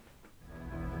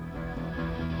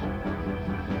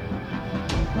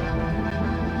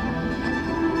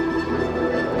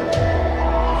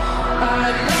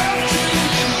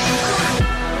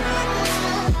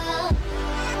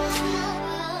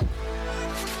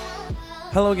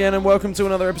Hello again and welcome to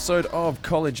another episode of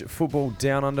College Football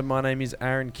Down Under. My name is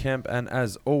Aaron Kemp and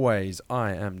as always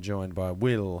I am joined by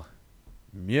Will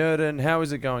Murden. How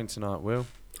is it going tonight, Will?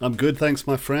 I'm good, thanks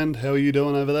my friend. How are you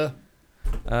doing over there?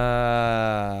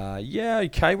 Yeah,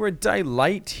 okay. We're a day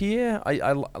late here.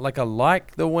 I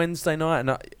like the Wednesday night,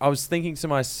 and I was thinking to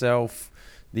myself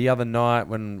the other night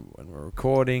when we're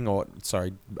recording,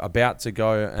 about to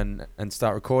go and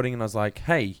start recording, and I was like,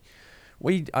 hey,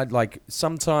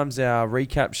 sometimes our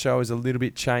recap show is a little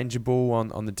bit changeable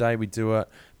on the day we do it,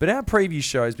 but our preview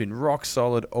show has been rock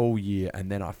solid all year,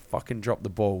 and then I fucking dropped the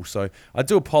ball. So I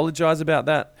do apologise about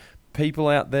that. People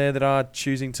out there that are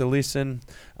choosing to listen,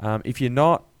 if you're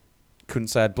not, couldn't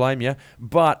say I'd blame you,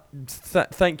 but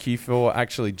thank you for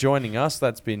actually joining us.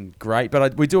 That's been great,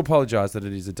 but we do apologise that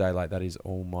it is a day late. That is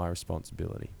all my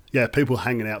responsibility. Yeah, people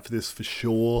hanging out for this for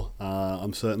sure.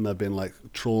 I'm certain they've been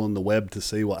trawling the web to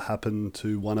see what happened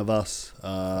to one of us.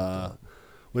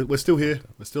 We're still here.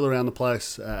 We're still around the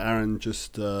place. Aaron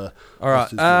just... All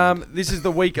right. This is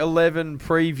the Week 11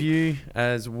 preview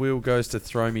as Will goes to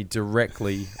throw me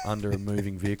directly under a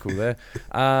moving vehicle there.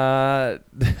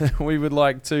 We would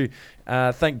like to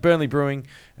thank Burnley Brewing,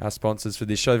 our sponsors for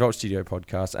this show, the Vault Studio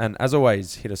podcast. And as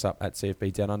always, hit us up at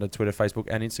CFB Down Under, Twitter, Facebook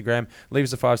and Instagram. Leave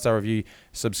us a 5-star review.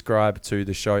 Subscribe to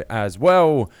the show as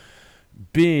well.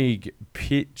 Big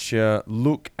picture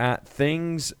look at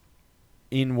things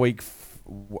in week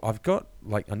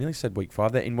I nearly said week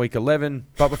 5 there, in week 11.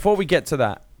 But before we get to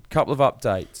that, a couple of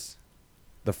updates.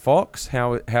 The Fox,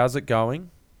 how's it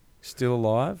going? Still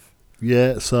alive?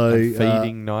 Yeah, so... And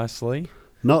feeding nicely?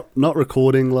 Not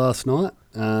recording last night,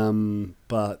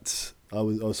 but I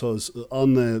was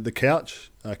on the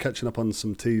couch catching up on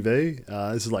some TV.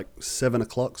 This is 7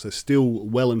 o'clock, so still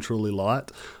well and truly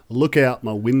light. I look out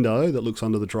my window that looks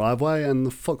onto the driveway, and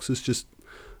the fox is just...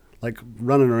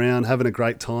 running around, having a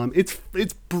great time. It's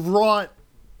bright,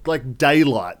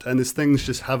 daylight, and this thing's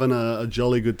just having a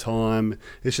jolly good time.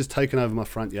 It's just taken over my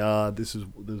front yard. There's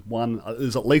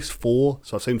at least 4,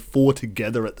 so I've seen 4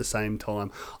 together at the same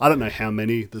time. I don't know how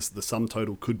many. The sum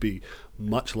total could be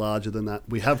much larger than that.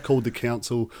 We have called the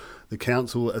council. The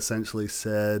council essentially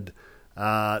said...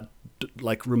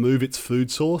 remove its food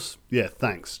source. Yeah,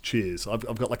 thanks. Cheers. I've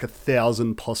got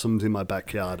 1,000 possums in my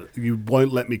backyard. You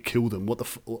won't let me kill them. What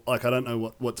the I don't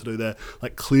know what to do there.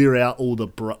 Clear out all the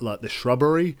the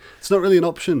shrubbery. It's not really an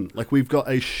option. We've got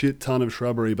a shit ton of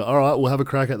shrubbery, but all right, we'll have a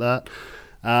crack at that.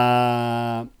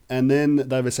 And then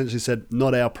they've essentially said,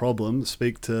 not our problem.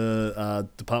 Speak to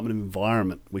Department of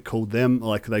Environment. We called them.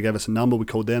 They gave us a number. We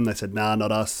called them. They said, nah,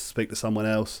 not us. Speak to someone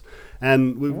else.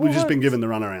 And we've just been given the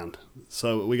runaround.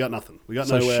 So we got nothing. We got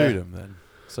nowhere. So shoot them then.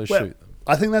 Shoot them.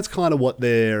 I think that's kind of what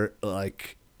they're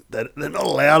They're not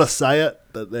allowed to say it,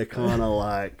 but they're kind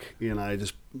of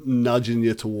just nudging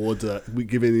you towards it,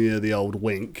 giving you the old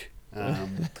wink.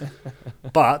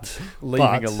 But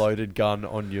leaving a loaded gun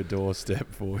on your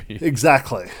doorstep for you.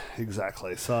 Exactly.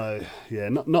 So yeah,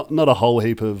 not a whole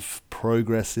heap of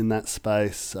progress in that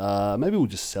space. Maybe we'll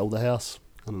just sell the house.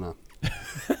 I don't know.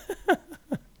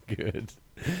 Good.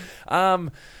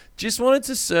 Just wanted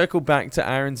to circle back to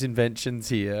Aaron's inventions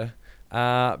here,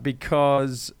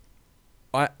 because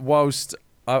I've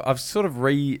sort of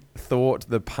rethought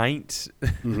the paint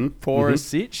pourer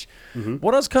sitch.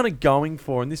 What I was kind of going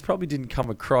for, and this probably didn't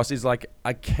come across, is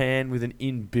a can with an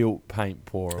inbuilt paint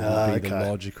pourer would be the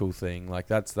logical thing.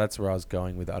 That's where I was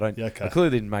going with it. I clearly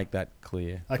didn't make that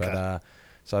clear. Okay. But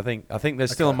so I think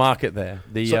there's still a market there.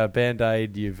 The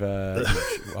Band-Aid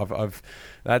I've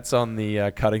that's on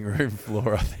the cutting room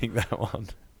floor. I think that one.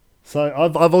 So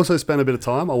I've also spent a bit of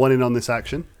time. I went in on this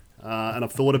action. And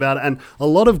I've thought about it, and a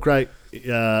lot of great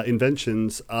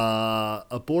inventions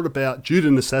are brought about due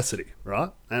to necessity,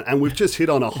 right? And we've just hit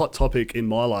on a hot topic in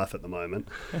my life at the moment,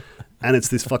 and it's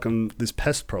this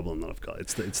pest problem that I've got.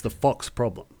 It's the fox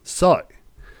problem. So,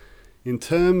 in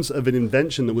terms of an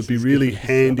invention that would be really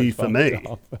handy for me.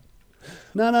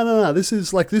 No. This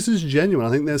is genuine.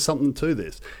 I think there's something to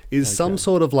this. Some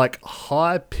sort of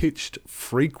high-pitched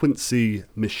frequency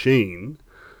machine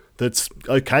that's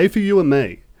okay for you and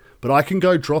me. But I can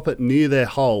go drop it near their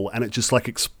hole and it just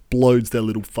explodes their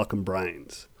little fucking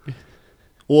brains.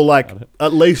 Or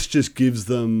at least just gives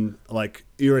them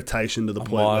irritation to the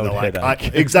point where they're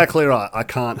exactly right, I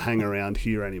can't hang around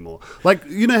here anymore.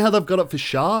 You know how they've got it for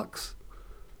sharks?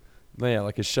 Yeah,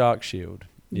 like a shark shield.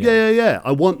 Yeah.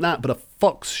 I want that, but a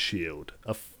fox shield.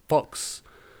 A fox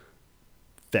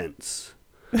fence.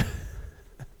 I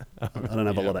don't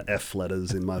have a lot of F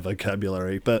letters in my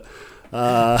vocabulary, but...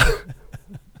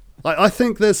 I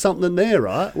think there's something there,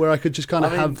 right? Where I could just kind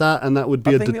of have that, and that would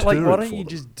be I a think deterrent why don't for you them.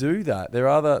 just do that? There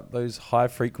are those high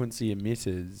frequency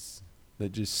emitters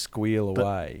that just squeal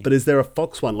away. But is there a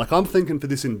Fox one? Like, I'm thinking for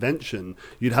this invention,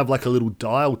 you'd have like a little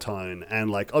dial tone, and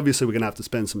like obviously we're gonna have to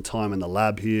spend some time in the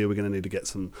lab here. We're gonna need to get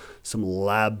some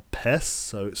lab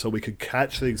pests, so we could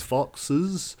catch these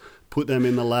foxes, put them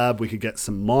in the lab. We could get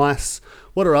some mice.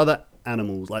 What are other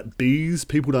animals like bees?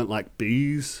 People don't like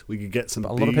bees. We could get some.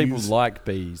 A lot of people like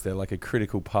bees. They're like a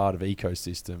critical part of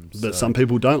ecosystems. But some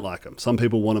people don't like them. Some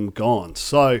people want them gone.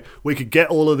 So we could get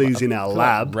all of these in our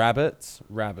lab. Rabbits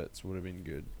would have been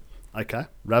good. Okay,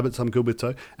 rabbits I'm good with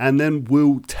too. And then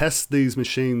we'll test these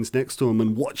machines next to them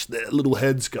and watch their little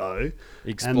heads go.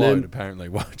 Explode, apparently.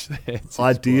 Watch their heads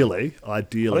Ideally, I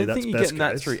don't that's think you're best getting case.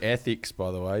 that through ethics, by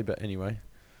the way, but anyway.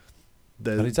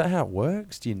 But is that how it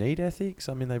works? Do you need ethics?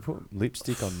 I mean, they put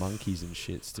lipstick on monkeys and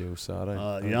shit still, so I don't.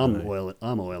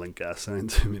 I'm oil and gas. There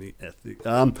ain't too many ethics.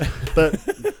 But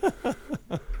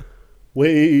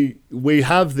we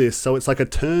have this, so it's like a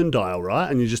turn dial, right?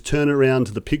 And you just turn it around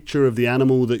to the picture of the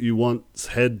animal that you want's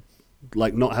head,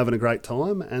 like not having a great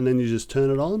time, and then you just turn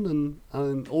it on,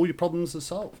 and all your problems are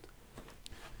solved.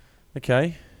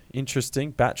 Okay,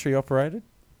 interesting. Battery operated.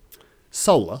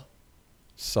 Solar.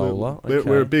 Okay.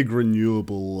 We're a big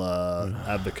renewable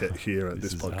advocate here at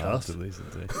this podcast. Hard to listen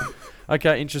to.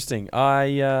 Okay, interesting.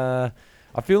 I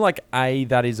feel like A,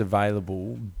 that is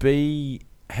available. B,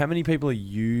 how many people are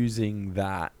using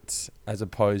that as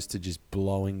opposed to just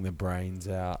blowing the brains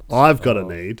out? I've got a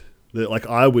need. Like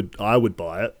I would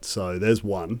buy it. So there's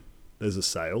one. There's a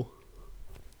sale.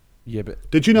 Yeah, but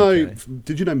did you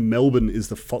know Melbourne is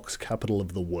the fox capital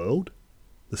of the world?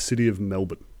 The city of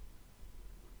Melbourne.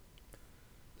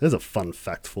 There's a fun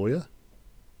fact for you.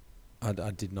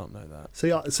 I did not know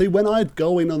that. See, when I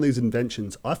go in on these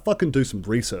inventions, I fucking do some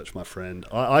research, my friend.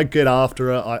 I get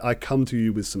after it. I come to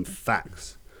you with some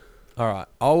facts. All right,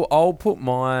 I'll put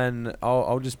mine.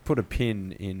 I'll just put a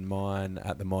pin in mine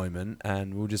at the moment,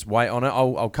 and we'll just wait on it.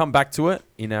 I'll come back to it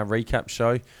in our recap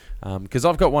show, because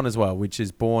I've got one as well, which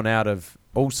is born out of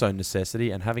also necessity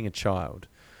and having a child.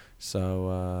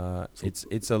 So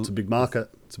it's a big market.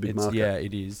 It's a big market. Yeah,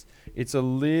 it is. It's a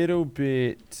little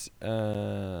bit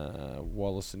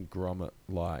Wallace and Gromit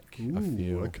like. I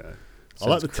feel. Okay. I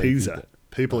like the teaser.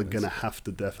 People are going to have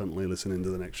to definitely listen into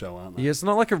the next show, aren't they? Yeah, it's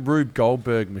not like a Rube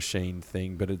Goldberg machine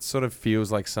thing, but it sort of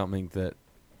feels like something that...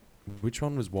 Which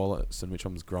one was Wallace and which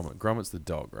one was Gromit? Gromit's the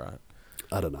dog, right?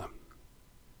 I don't know.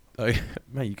 Oh,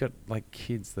 mate, you got like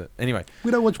kids that... Anyway.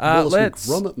 We don't watch Wallace and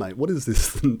Gromit, mate. What is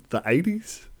this, the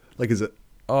 80s? Like, is it...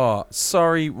 Oh,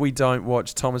 sorry, we don't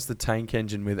watch Thomas the Tank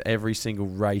Engine with every single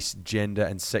race, gender,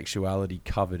 and sexuality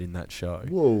covered in that show.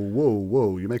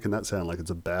 Whoa. You're making that sound like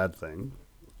it's a bad thing.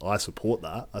 I support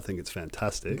that. I think it's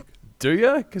fantastic. Do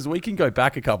you? Because we can go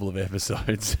back a couple of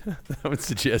episodes. That would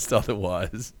suggest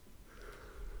otherwise.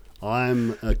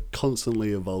 I'm a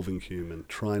constantly evolving human,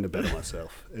 trying to better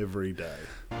myself every day.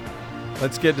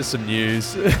 Let's get to some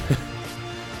news.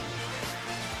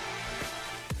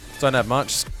 Don't have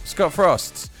much. Scott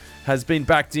Frost has been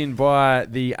backed in by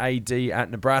the AD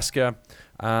at Nebraska.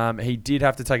 He did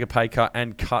have to take a pay cut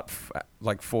and cut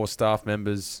like 4 staff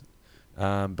members.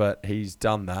 But he's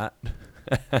done that.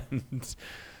 And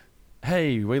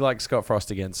hey, we like Scott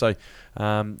Frost again. So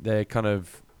they're kind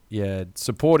of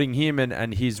supporting him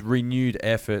and his renewed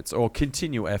efforts, or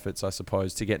continual efforts, I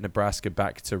suppose, to get Nebraska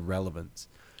back to relevance.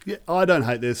 Yeah, I don't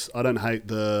hate this. I don't hate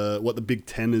what the Big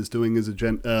Ten is doing as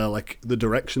like the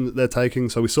direction that they're taking.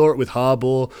 So we saw it with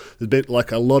Harbaugh. There's been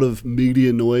like a lot of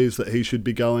media noise that he should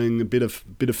be going, a bit of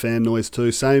fan noise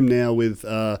too. Same now with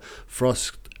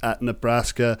Frost at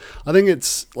Nebraska. I think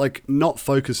it's like not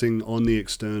focusing on the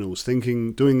externals,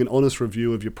 doing an honest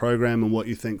review of your program and what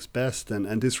you think's best,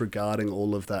 and disregarding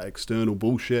all of that external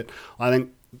bullshit. I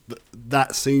think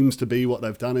that seems to be what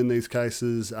they've done in these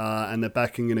cases, and they're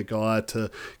backing in a guy to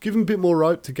give him a bit more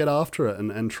rope to get after it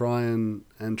and try and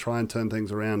turn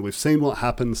things around. We've seen what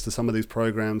happens to some of these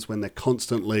programs when they're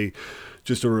constantly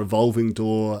just a revolving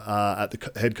door at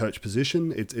the head coach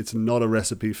position. It's not a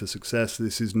recipe for success.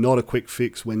 This is not a quick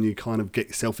fix when you kind of get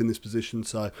yourself in this position.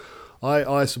 So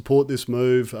I support this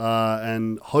move,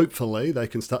 and hopefully they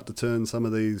can start to turn some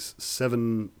of these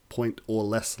 7-point or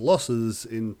less losses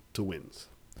into wins.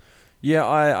 Yeah,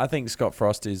 I think Scott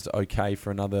Frost is okay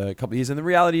for another couple of years. And the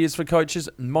reality is for coaches,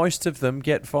 most of them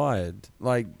get fired.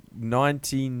 Like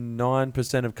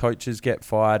 99% of coaches get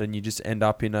fired, and you just end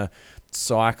up in a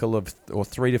cycle of, or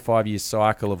 3 to 5 year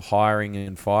cycle of hiring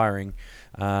and firing.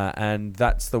 And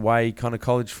that's the way kind of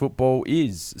college football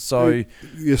is. So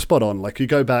you're spot on. Like, you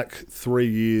go back 3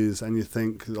 years and you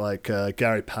think like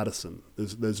Gary Patterson.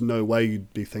 There's no way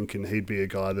you'd be thinking he'd be a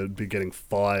guy that'd be getting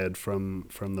fired from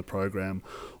the program,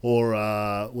 or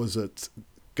was it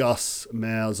Gus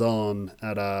Malzahn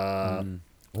at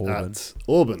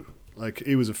Auburn? Like,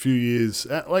 he was a few years.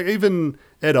 Like, even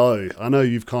Ed O. I know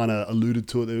you've kind of alluded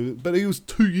to it, but he was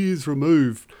 2 years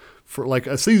removed. For like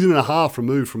a season and a half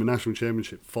removed from a national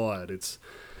championship, fired. It's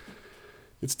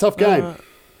a tough game.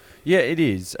 Yeah, it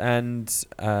is, and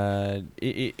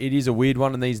it is a weird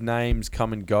one. And these names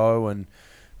come and go, and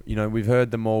we've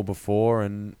heard them all before,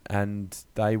 and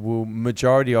they will,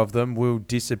 majority of them will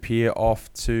disappear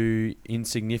off to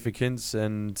insignificance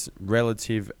and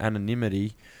relative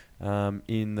anonymity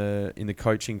in the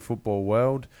coaching football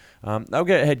world. They'll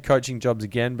get head coaching jobs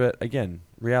again, but again,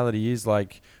 reality is,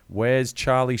 like, where's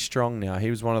Charlie Strong now? He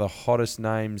was one of the hottest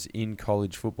names in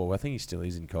college football. I think he still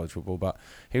is in college football, but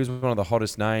he was one of the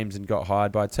hottest names and got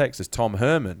hired by Texas. Tom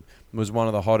Herman was one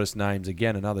of the hottest names,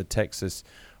 again, another Texas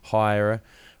hiree.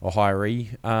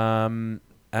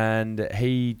 And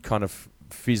he kind of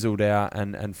fizzled out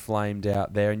and flamed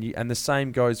out there. And the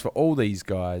same goes for all these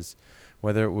guys,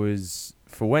 whether it was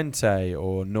Fuente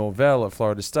or Norvell at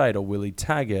Florida State, or Willie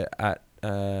Taggart at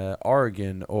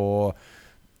Oregon, or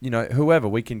whoever.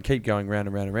 We can keep going round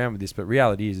and round and round with this, but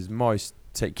reality is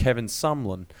Kevin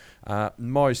Sumlin,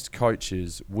 most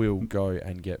coaches will go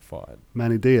and get fired.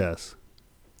 Manny Diaz.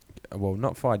 Well,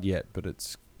 not fired yet, but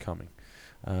it's coming.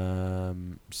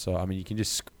 So, I mean, you can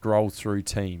just scroll through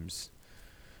teams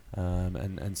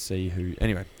and see who...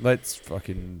 Anyway, let's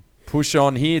fucking push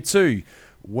on here to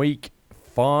week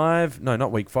 5. No,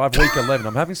 not week 5. Week 11.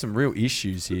 I'm having some real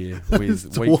issues here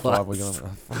with week 5. We're going.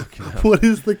 What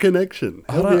is the connection?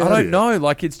 I don't know.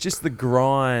 Like, it's just the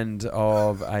grind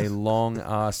of a long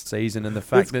ass season, and the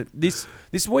fact that this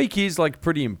week is like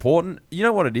pretty important. You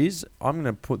know what it is? I'm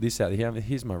going to put this out here.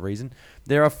 Here's my reason.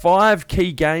 There are 5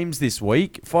 key games this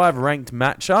week. 5 ranked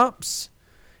matchups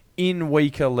in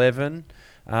week 11.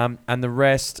 And the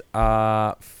rest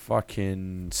are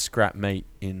fucking scrap meat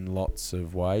in lots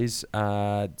of ways.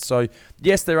 So,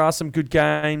 yes, there are some good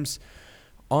games.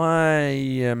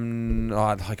 I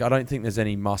don't think there's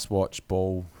any must-watch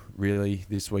ball, really,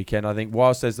 this weekend. I think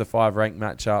whilst there's the 5 ranked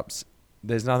matchups,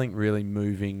 there's nothing really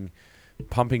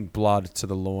pumping blood to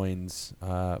the loins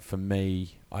for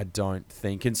me, I don't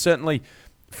think. And certainly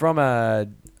from a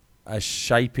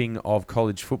shaping of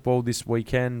college football this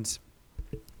weekend...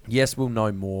 Yes, we'll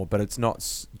know more, but it's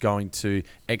not going to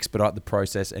expedite the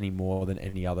process any more than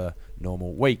any other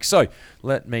normal week. So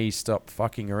let me stop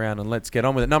fucking around and let's get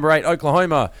on with it. Number 8,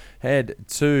 Oklahoma head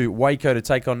to Waco to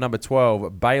take on number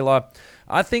 12, Baylor.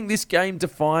 I think this game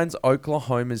defines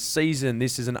Oklahoma's season.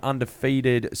 This is an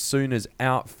undefeated Sooners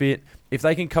outfit. If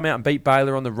they can come out and beat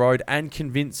Baylor on the road and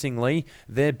convincingly,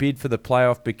 their bid for the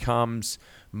playoff becomes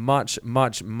much,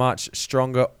 much, much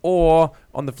stronger. Or,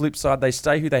 on the flip side, they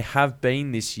stay who they have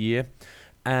been this year,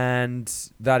 and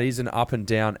that is an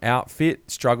up-and-down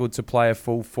outfit, struggled to play a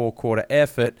full 4-quarter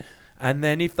effort, and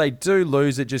then if they do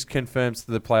lose, it just confirms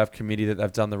to the playoff committee that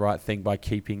they've done the right thing by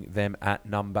keeping them at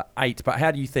number 8. But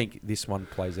how do you think this one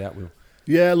plays out, Will?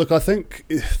 Yeah, look, I think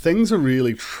things are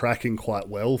really tracking quite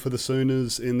well for the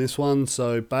Sooners in this one.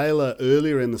 So Baylor,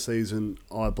 earlier in the season,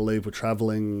 I believe, were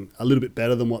travelling a little bit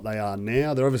better than what they are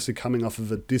now. They're obviously coming off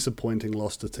of a disappointing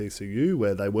loss to TCU,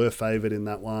 where they were favoured in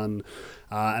that one,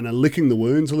 and are licking the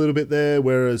wounds a little bit there,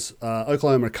 whereas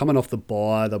Oklahoma are coming off the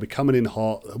bye. They'll be coming in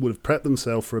hot, would have prepped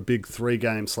themselves for a big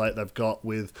 3-game slate they've got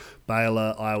with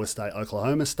Baylor, Iowa State,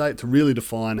 Oklahoma State, to really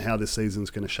define how this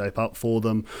season's going to shape up for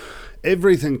them.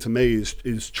 Everything to me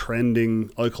is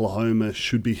trending. Oklahoma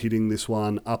should be hitting this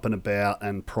one up and about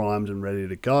and primed and ready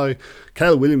to go.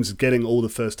 Caleb Williams is getting all the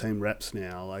first-team reps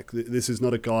now. Like, this is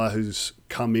not a guy who's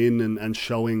come in and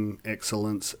showing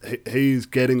excellence. He's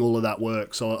getting all of that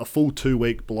work. So a full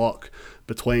 2-week block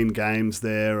between games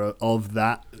there of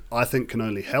that, I think, can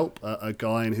only help a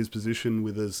guy in his position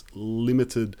with as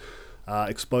limited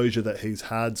exposure that he's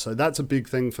had. So that's a big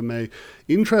thing for me.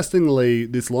 Interestingly,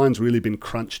 this line's really been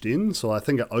crunched in. So I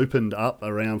think it opened up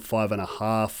around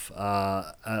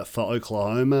 5.5 for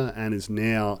Oklahoma and is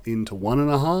now into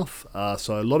 1.5.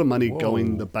 So a lot of money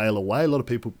going the Baylor way. A lot of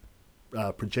people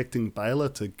projecting Baylor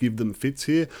to give them fits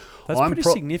here. That's pretty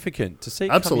significant to see.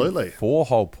 Absolutely, 4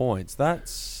 whole points.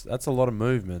 That's a lot of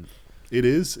movement. It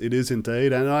is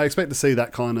indeed, and I expect to see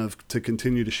that kind of to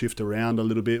continue to shift around a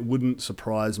little bit. Wouldn't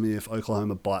surprise me if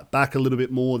Oklahoma bite back a little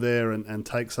bit more there and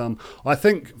take some. I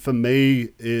think for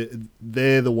me,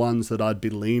 they're the ones that I'd be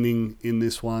leaning in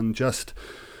this one. Just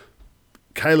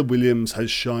Caleb Williams has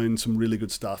shown some really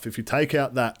good stuff. If you take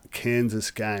out that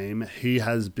Kansas game, he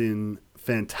has been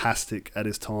fantastic at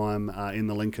his time in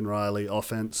the Lincoln Riley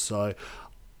offense. So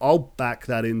I'll back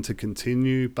that in to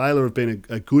continue. Baylor have been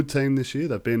a good team this year.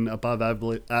 They've been above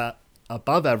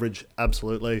average,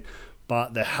 absolutely.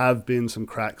 But there have been some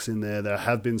cracks in there. There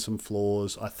have been some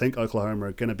flaws. I think Oklahoma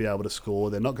are going to be able to score.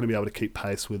 They're not going to be able to keep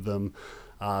pace with them.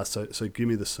 So give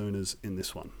me the Sooners in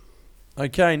this one.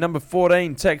 Okay, number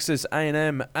 14, Texas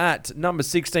A&M at number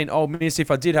 16, Ole Miss. If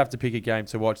I did have to pick a game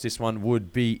to watch, this one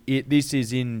would be it. This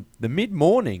is in the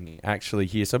mid-morning, actually,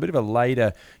 here. So a bit of a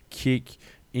later kick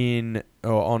in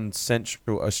or on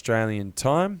Central Australian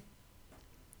time.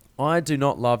 I do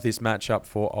not love this matchup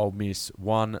for Ole Miss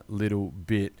one little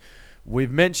bit.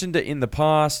 We've mentioned it in the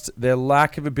past. Their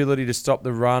lack of ability to stop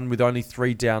the run with only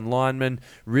 3 down linemen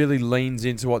really leans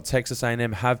into what Texas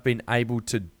A&M have been able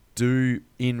to do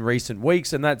in recent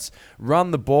weeks, and that's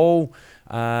run the ball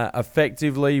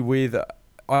effectively with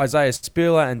Isaiah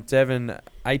Spiller and Devin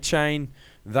Achane.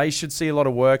 They should see a lot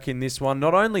of work in this one.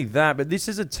 Not only that, but this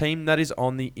is a team that is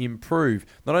on the improve.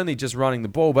 Not only just running the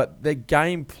ball, but their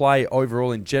gameplay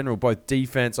overall in general, both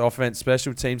defense, offense,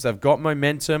 special teams, they've got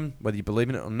momentum, whether you believe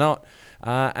in it or not.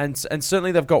 And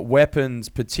certainly they've got weapons,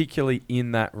 particularly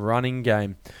in that running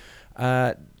game.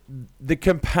 The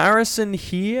comparison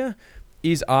here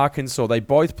is Arkansas. They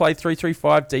both play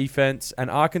 3-3-5 defense,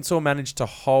 and Arkansas managed to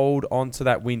hold on to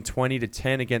that win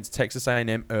 20-10 against Texas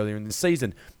A&M earlier in the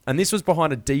season. And this was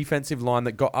behind a defensive line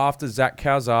that got after Zach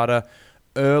Calzada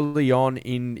early on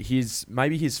in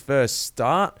maybe his first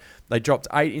start. They dropped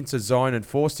 8 into zone and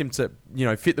forced him to,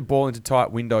 fit the ball into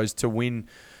tight windows to win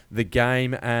the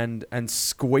game and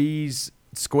squeeze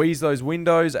those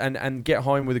windows and get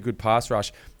home with a good pass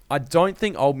rush. I don't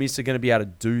think Ole Miss are going to be able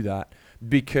to do that,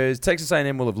 because Texas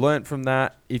A&M will have learnt from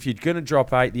that. If you're going to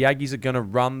drop 8, the Aggies are going to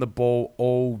run the ball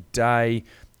all day,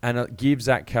 and it gives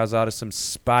Zach Calzada some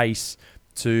space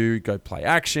to go play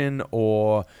action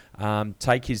or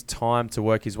take his time to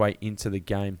work his way into the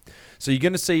game. So you're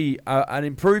going to see an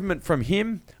improvement from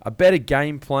him, a better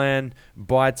game plan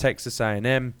by Texas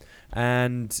A&M,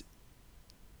 and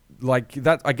like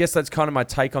that, I guess that's kind of my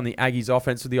take on the Aggies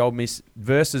offense for the Ole Miss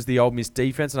versus the Ole Miss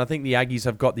defense, and I think the Aggies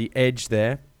have got the edge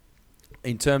there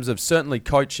in terms of certainly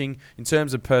coaching, in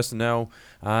terms of personnel,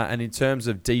 and in terms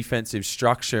of defensive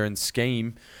structure and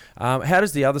scheme. How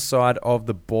does the other side of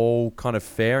the ball kind of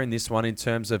fare in this one in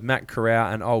terms of Matt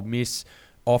Corral and Ole Miss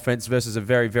offense versus a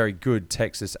very, very good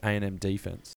Texas A&M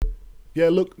defense? Yeah,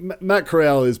 look, Matt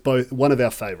Corral is both one of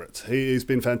our favourites. He's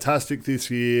been fantastic this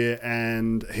year,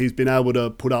 and he's been able to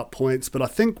put up points. But I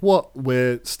think what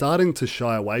we're starting to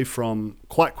shy away from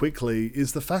quite quickly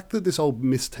is the fact that this Ole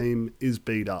Miss team is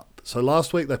beat up. So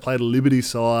last week they played a Liberty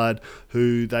side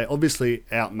who they obviously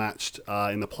outmatched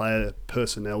in the player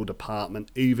personnel department,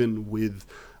 even with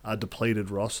a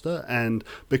depleted roster. And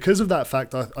because of that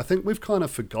fact, I think we've kind of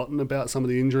forgotten about some of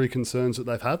the injury concerns that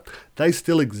they've had. They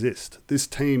still exist. This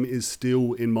team is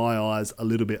still, in my eyes, a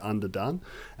little bit underdone.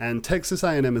 And Texas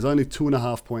A&M is only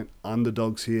 2.5-point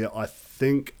underdogs here. I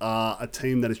think are a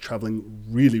team that is traveling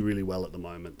really, really well at the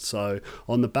moment. So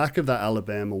on the back of that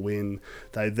Alabama win,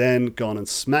 they then gone and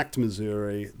smacked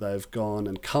Missouri. They've gone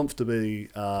and comfortably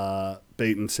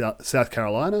beaten South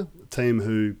Carolina, a team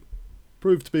who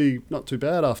proved to be not too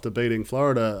bad after beating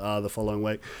Florida the following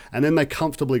week. And then they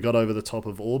comfortably got over the top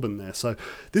of Auburn there. So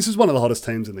this is one of the hottest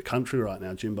teams in the country right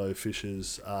now, Jimbo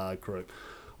Fisher's group.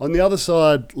 On the other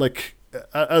side, like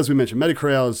as we mentioned, Matty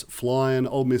Corral's flying.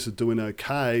 Ole Miss is doing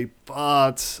okay,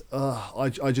 but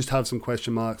I just have some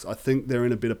question marks. I think they're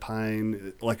in a bit of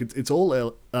pain. Like it's all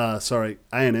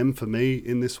A&M for me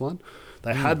in this one.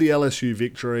 They had the LSU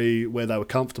victory where they were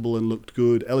comfortable and looked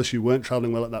good. LSU weren't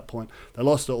travelling well at that point. They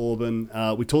lost to Auburn.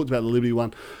 We talked about the Liberty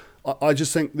one. I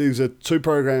just think these are two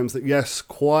programs that, yes,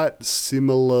 quite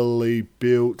similarly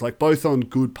built, like both on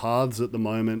good paths at the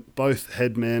moment, both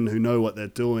headmen who know what they're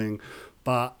doing,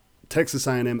 but Texas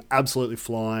A&M absolutely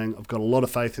flying. I've got a lot of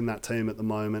faith in that team at the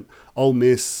moment. Ole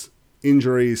Miss,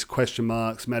 injuries, question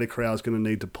marks. Matty Corral's going to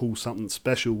need to pull something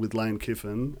special with Lane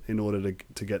Kiffin in order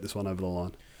to get this one over the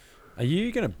line. Are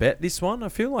you going to bet this one? I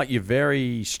feel like you're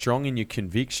very strong in your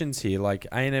convictions here. Like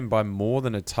A&M by more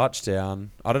than a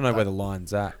touchdown. I don't know where the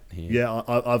line's at here. Yeah,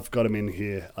 I've got him in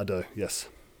here. I do. Yes.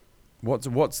 What's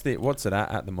it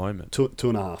at the moment?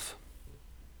 2.5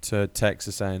 to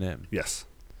Texas A&M. Yes.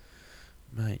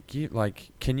 Mate,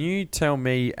 can you tell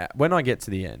me, when I get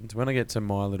to the end, when I get to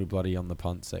my little bloody on the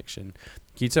punt section,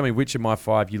 can you tell me which of my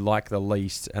 5 you like the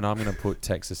least? And I'm going to put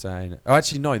Texas A&M. Oh,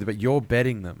 actually, no, but you're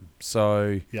betting them.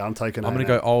 So yeah, I'm going to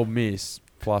go Ole Miss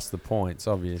plus the points,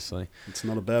 obviously. It's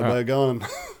not a bad way of going.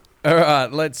 All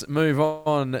right, let's move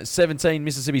on. 17,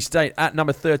 Mississippi State at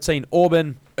number 13,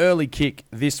 Auburn. Early kick,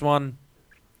 this one.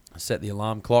 Set the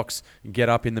alarm clocks and get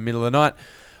up in the middle of the night.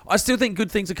 I still think good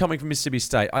things are coming from Mississippi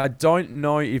State. I don't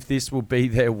know if this will be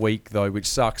their week, though, which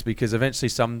sucks because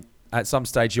eventually at some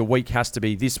stage your week has to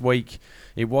be this week.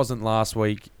 It wasn't last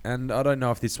week, and I don't know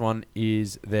if this one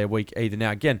is their week either. Now,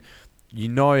 again, you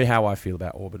know how I feel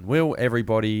about Auburn. Will,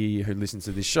 everybody who listens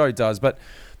to this show does, but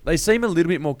they seem a little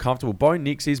bit more comfortable. Bo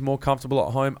Nix is more comfortable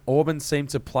at home. Auburn seem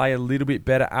to play a little bit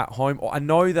better at home. I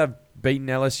know they've beaten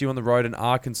LSU on the road and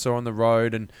Arkansas on the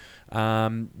road, and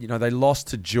they lost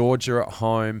to Georgia at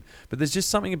home. But there's just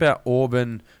something about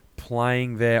Auburn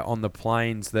playing there on the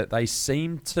plains that they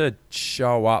seem to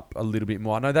show up a little bit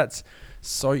more. I know that's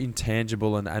so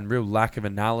intangible and real lack of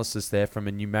analysis there from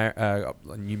a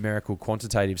numerical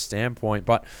quantitative standpoint,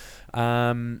 but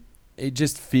it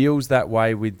just feels that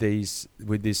way with this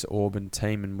Auburn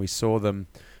team, and we saw them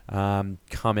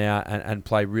come out and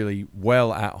play really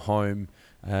well at home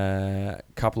a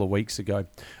couple of weeks ago.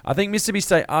 I think Mississippi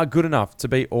State are good enough to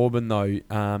beat Auburn, though,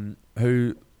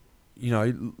 who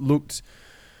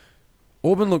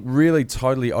Auburn looked really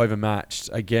totally overmatched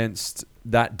against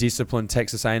that disciplined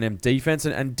Texas A&M defense.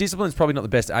 And discipline is probably not the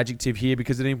best adjective here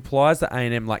because it implies that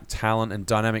A&M lack talent and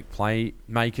dynamic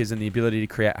playmakers and the ability to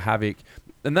create havoc.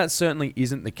 And that certainly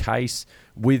isn't the case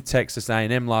with Texas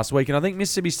A&M last week. And I think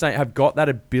Mississippi State have got that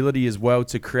ability as well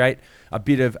to create a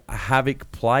bit of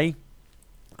havoc play.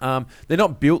 They're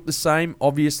not built the same,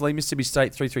 obviously. Mississippi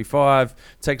State 3-3-5.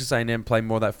 Texas A&M play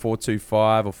more of that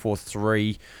 4-2-5 or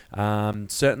 4-3.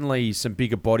 Certainly some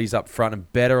bigger bodies up front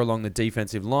and better along the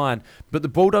defensive line. But the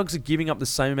Bulldogs are giving up the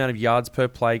same amount of yards per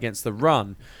play against the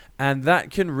run. And that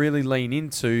can really lean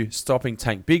into stopping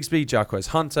Tank Bigsby, Jarquez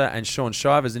Hunter, and Sean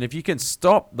Shivers. And if you can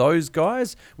stop those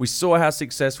guys, we saw how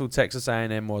successful Texas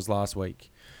A&M was last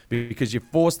week. Because you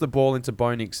force the ball into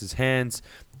Bo Nix's hands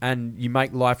and you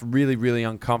make life really, really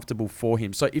uncomfortable for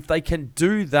him. So if they can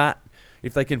do that,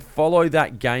 if they can follow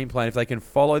that game plan, if they can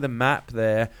follow the map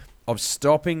there of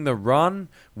stopping the run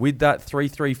with that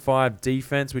 3-3-5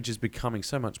 defense, which is becoming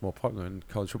so much more popular in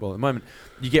college football at the moment,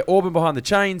 you get Auburn behind the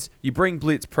chains, you bring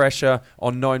blitz pressure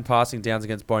on known passing downs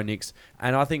against Bo Nix,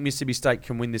 and I think Mississippi State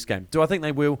can win this game. Do I think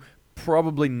they will?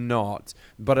 Probably not,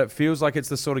 but it feels like it's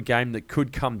the sort of game that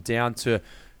could come down to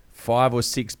 5 or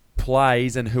 6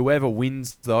 plays, and whoever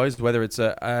wins those, whether it's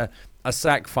a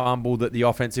sack fumble that the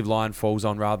offensive line falls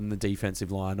on rather than the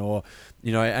defensive line, or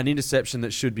an interception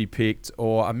that should be picked,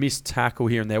 or a missed tackle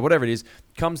here and there, whatever it is,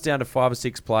 comes down to 5 or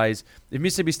 6 plays. If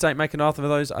Mississippi State make enough of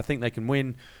those, I think they can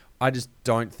win. I just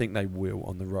don't think they will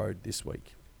on the road this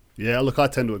week. Yeah, look, I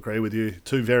tend to agree with you.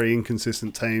 Two very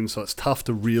inconsistent teams, so it's tough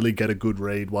to really get a good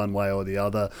read one way or the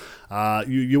other.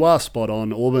 You are spot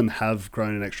on. Auburn have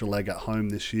grown an extra leg at home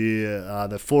this year.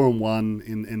 They're 4-1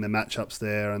 in the matchups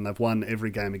there, and they've won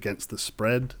every game against the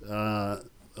spread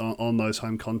on those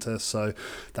home contests. So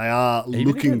they are even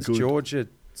looking against good.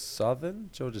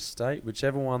 Georgia State,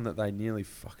 whichever one that they nearly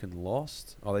fucking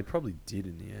lost. Oh, they probably did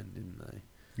in the end, didn't they?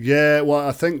 Yeah, well,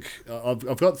 I think I've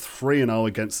got 3-0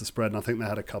 against the spread, and I think they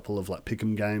had a couple of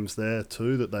pick'em games there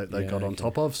too that they got on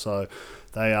top of. So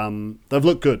they've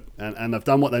looked good, and they've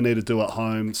done what they need to do at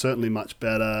home. Certainly much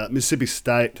better. Mississippi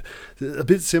State, a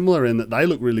bit similar in that they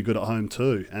look really good at home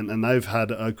too, and they've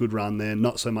had a good run there,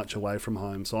 not so much away from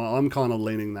home. So I'm kind of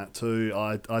leaning that too.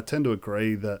 I tend to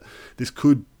agree that this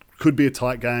could be a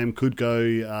tight game, could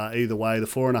go either way. The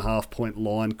 4.5 point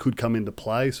line could come into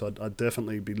play, so I'd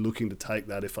definitely be looking to take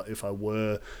that if I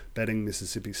were betting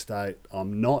Mississippi State.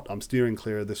 I'm not. I'm steering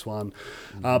clear of this one.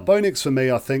 Bo Nix for me,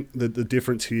 I think the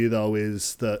difference here though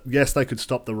is that yes, they could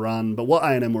stop the run, but what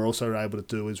A&M were also able to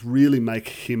do is really make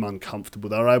him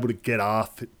uncomfortable. They were able to get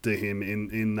after him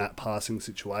in that passing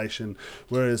situation,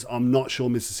 whereas I'm not sure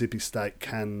Mississippi State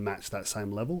can match that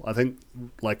same level. I think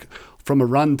from a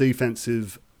run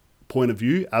defensive point of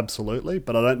view, absolutely,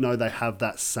 but I don't know they have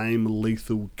that same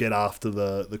lethal get after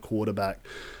the quarterback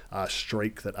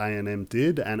streak that A&M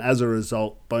did, and as a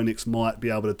result, Bo Nix might be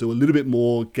able to do a little bit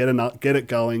more, get it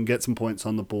going, get some points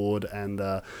on the board, and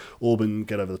Auburn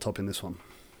get over the top in this one.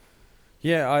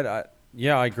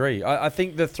 Yeah, I agree. I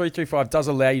think the 3-3-5 does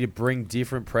allow you to bring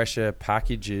different pressure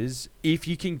packages if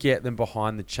you can get them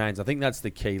behind the chains. I think that's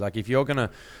the key. If you're going to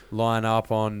line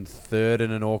up on 3rd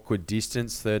and an awkward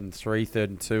distance, 3rd and 3, 3rd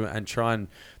and 2, and try and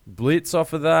blitz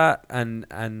off of that, and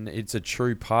it's a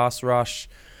true pass rush,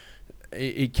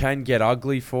 it can get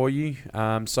ugly for you.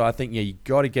 So I think, you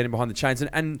got to get him behind the chains.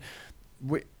 And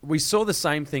we saw the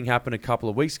same thing happen a couple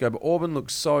of weeks ago, but Auburn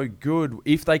looks so good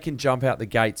if they can jump out the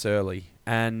gates early.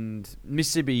 And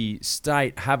Mississippi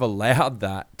State have allowed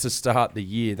that to start the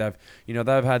year.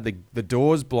 They've had the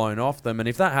doors blown off them, and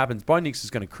if that happens, Bo Nix is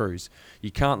going to cruise.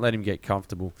 You can't let him get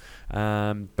comfortable.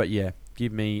 But yeah,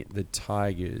 give me the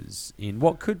Tigers in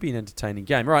what could be an entertaining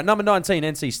game. All right, number 19,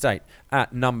 NC State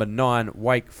at number 9,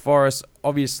 Wake Forest.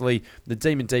 Obviously, the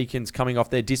Demon Deacons coming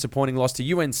off their disappointing loss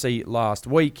to UNC last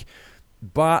week.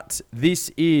 But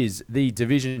this is the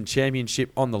division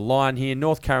championship on the line here.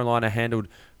 North Carolina handled,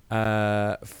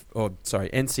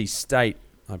 NC State,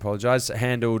 I apologize,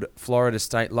 handled Florida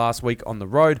State last week on the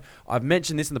road. I've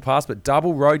mentioned this in the past, but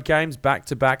double road games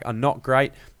back-to-back are not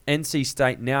great. NC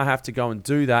State now have to go and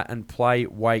do that and play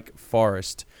Wake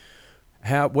Forest.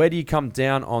 Where do you come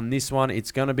down on this one?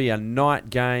 It's going to be a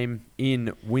night game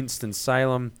in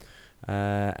Winston-Salem.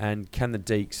 And can the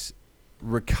Deacs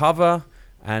recover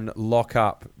and lock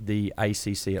up the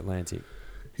ACC Atlantic?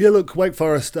 Yeah, look, Wake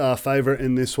Forest are favourite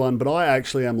in this one, but I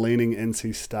actually am leaning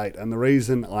NC State. And the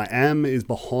reason I am is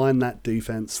behind that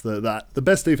defence, the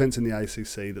best defence in the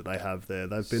ACC that they have there.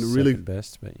 They've been really... Second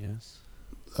best, but yes.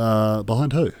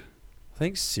 Behind who? I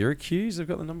think Syracuse have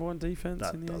got the number 1 defence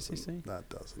in the ACC. That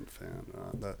doesn't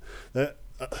sound right.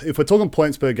 If we're talking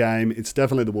points per game, it's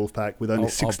definitely the Wolfpack with only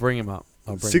I'll bring him up.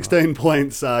 16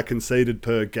 points conceded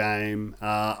per game.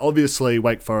 Obviously,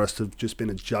 Wake Forest have just been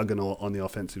a juggernaut on the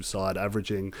offensive side,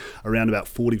 averaging around about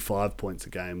 45 points a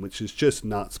game, which is just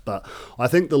nuts. But I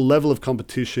think the level of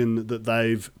competition that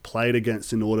they've played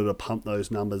against in order to pump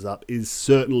those numbers up is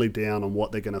certainly down on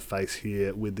what they're going to face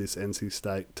here with this NC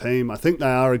State team. I think they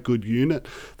are a good unit.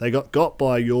 They got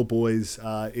by your boys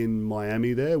in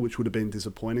Miami there, which would have been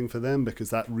disappointing for them because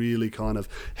that really kind of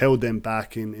held them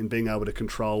back in being able to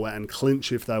control and clinch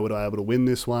if they were able to win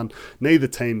this one. Neither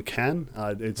team can.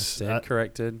 Stand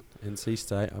corrected. NC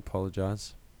State, I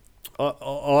apologise.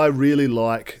 I really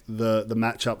like the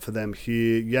matchup for them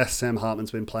here. Yes, Sam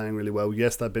Hartman's been playing really well.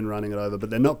 Yes, they've been running it over, but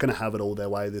they're not going to have it all their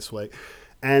way this week.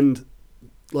 And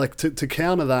like to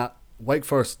counter that, Wake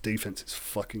Forest defense is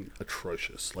fucking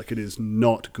atrocious. Like, it is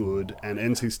not good, and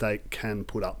NC State can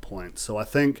put up points. So I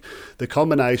think the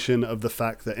combination of the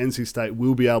fact that NC State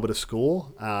will be able to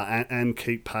score and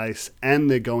keep pace,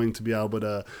 and they're going to be able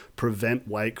to prevent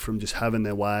Wake from just having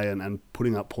their way and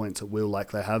putting up points at will like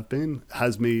they have been,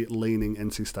 has me leaning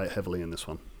NC State heavily in this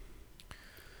one.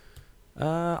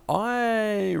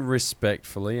 I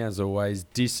respectfully, as always,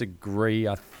 disagree,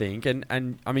 I think.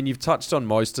 And I mean, you've touched on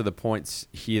most of the points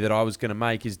here that I was going to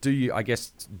make is do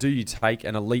you take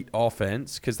an elite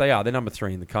offense? Because they're number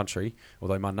 3 in the country,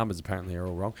 although my numbers apparently are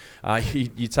all wrong.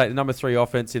 You take the number 3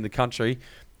 offense in the country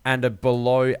and a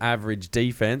below average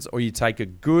defense, or you take a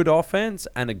good offense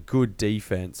and a good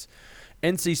defense.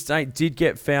 NC State did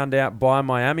get found out by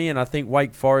Miami, and I think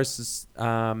Wake Forest's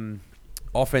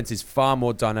offense is far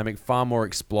more dynamic, far more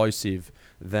explosive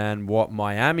than what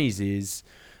Miami's is.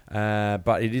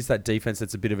 But it is that defense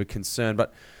that's a bit of a concern.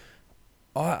 But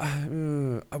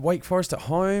Wake Forest at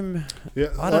home, yeah,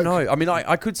 I don't know. I mean,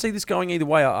 I could see this going either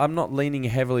way. I'm not leaning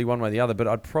heavily one way or the other, but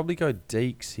I'd probably go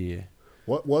Deacs here.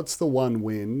 What's the one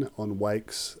win on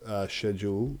Wake's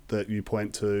schedule that you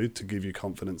point to give you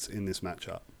confidence in this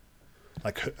matchup?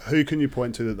 Like, who can you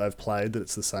point to that they've played that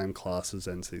it's the same class as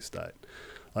NC State?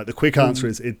 Like, the quick answer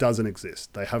is it doesn't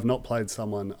exist. They have not played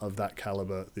someone of that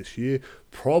caliber this year.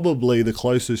 Probably the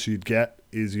closest you'd get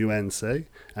is UNC,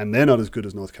 and they're not as good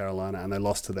as North Carolina, and they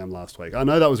lost to them last week. I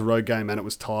know that was a road game and it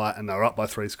was tight, and they were up by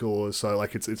 3 scores, so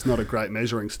like it's not a great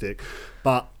measuring stick.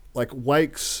 But like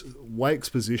Wake's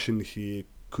position here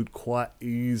could quite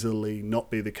easily not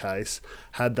be the case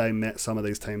had they met some of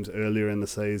these teams earlier in the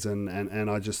season, and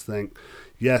I just think,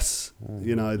 yes,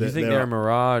 you know, you think they're a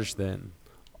mirage then?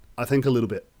 I think a little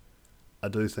bit. I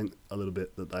do think a little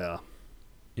bit that they are.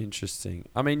 Interesting.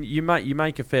 I mean, you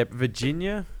make a fair...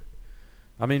 Virginia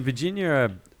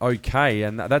are okay,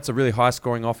 and that's a really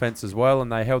high-scoring offense as well,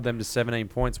 and they held them to 17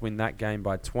 points, win that game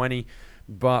by 20.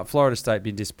 But Florida State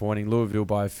been disappointing. Louisville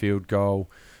by a field goal.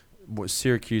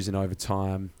 Syracuse in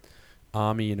overtime.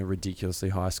 Army in a ridiculously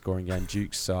high-scoring game.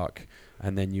 Duke suck.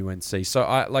 And then UNC. So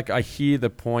I hear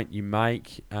the point you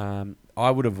make.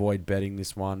 I would avoid betting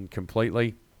this one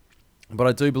completely. But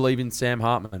I do believe in Sam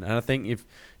Hartman. And I think if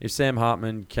Sam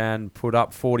Hartman can put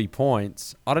up 40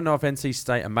 points, I don't know if NC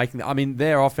State are making that. I mean,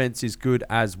 their offense is good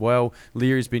as well.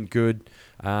 Leary's been good.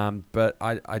 But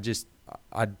I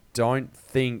don't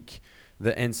think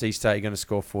that NC State are going to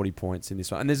score 40 points in this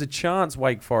one. And there's a chance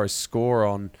Wake Forest score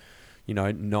on,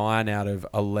 9 out of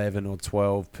 11 or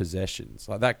 12 possessions.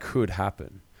 Like, that could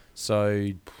happen.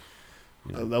 So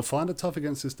They'll find it tough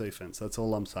against this defense. That's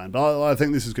all I'm saying. But I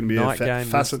think this is going to be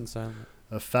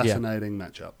a fascinating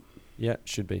matchup. Yeah,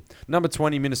 should be. Number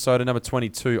 20, Minnesota. Number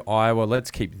 22, Iowa. Let's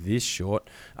keep this short.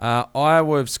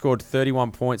 Iowa have scored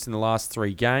 31 points in the last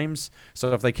 3 games.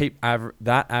 So if they keep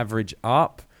that average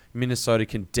up, Minnesota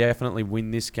can definitely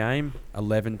win this game,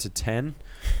 11-10.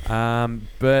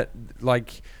 But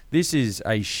this is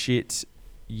a shit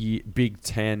Big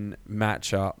Ten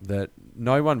matchup that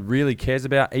no one really cares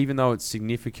about, even though it's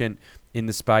significant in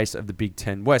the space of the Big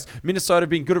Ten West. Minnesota have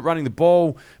been good at running the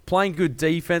ball, playing good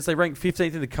defense. They rank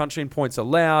 15th in the country in points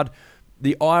allowed.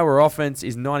 The Iowa offense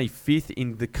is 95th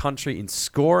in the country in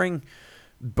scoring,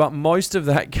 but most of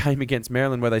that came against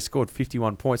Maryland where they scored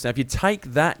 51 points. Now, if you take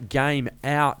that game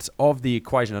out of the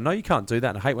equation, I know you can't do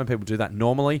that, and I hate when people do that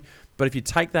normally, but if you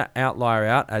take that outlier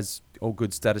out, as all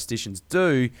good statisticians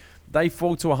do, they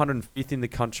fall to 105th in the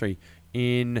country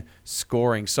in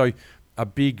scoring. So a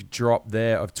big drop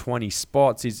there of 20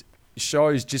 spots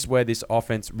shows just where this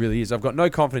offense really is. I've got no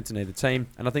confidence in either team,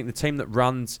 and I think the team that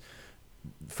runs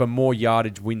for more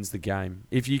yardage wins the game.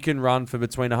 If you can run for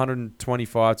between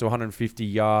 125 to 150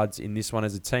 yards in this one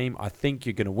as a team, I think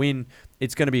you're going to win.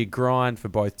 It's going to be a grind for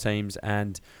both teams,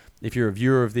 and if you're a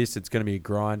viewer of this, it's going to be a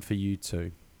grind for you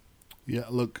too. Yeah,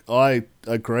 look, I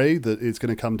agree that it's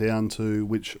going to come down to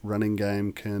which running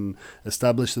game can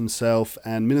establish themselves,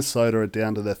 and Minnesota are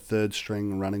down to their third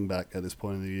string running back at this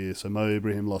point of the year. So Mo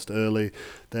Ibrahim lost early,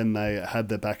 then they had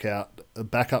their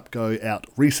backup go out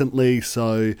recently.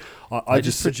 So I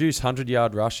just produce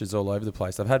 100-yard rushes all over the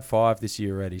place. I've had 5 this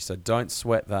year already, so don't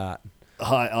sweat that.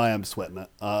 I am sweating it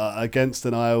against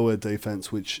an Iowa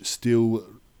defense which still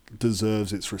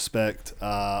deserves its respect.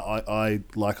 I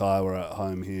like Iowa at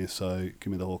home here, so give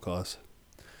me the Hawkeyes.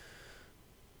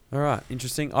 All right,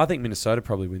 interesting. I think Minnesota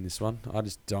probably win this one. I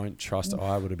just don't trust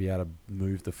Iowa to be able to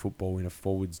move the football in a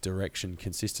forwards direction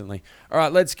consistently. All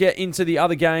right, let's get into the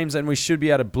other games, and we should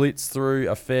be able to blitz through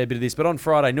a fair bit of this. But on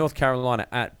Friday, North Carolina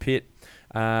at Pitt.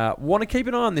 Want to keep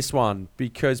an eye on this one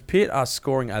because Pitt are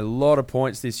scoring a lot of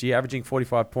points this year, averaging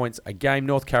 45 points a game.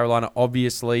 North Carolina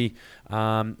obviously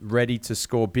ready to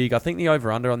score big. I think the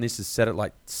over-under on this is set at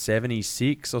like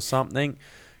 76 or something.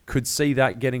 Could see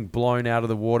that getting blown out of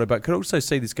the water, but could also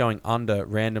see this going under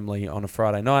randomly on a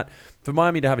Friday night. For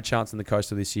Miami to have a chance in the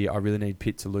Coastal this year, I really need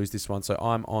Pitt to lose this one, so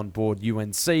I'm on board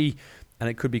UNC, and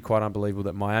it could be quite unbelievable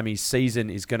that Miami's season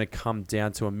is going to come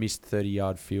down to a missed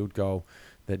 30-yard field goal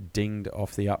that dinged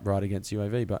off the upright against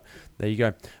UAV, but there you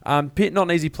go. Pitt, not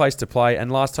an easy place to play,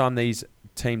 and last time these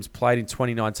teams played in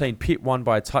 2019, Pitt won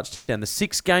by a touchdown. The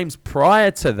 6 games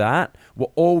prior to that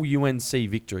were all UNC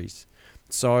victories.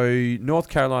 So North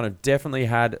Carolina have definitely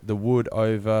had the wood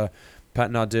over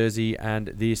Pat Narduzzi and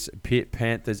this Pitt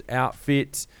Panthers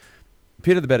outfit.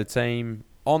 Pitt are the better team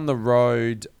on the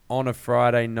road on a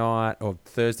Friday night, or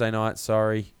Thursday night,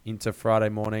 into Friday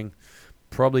morning.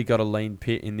 Probably got a lean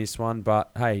Pitt in this one,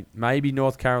 but hey, maybe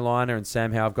North Carolina and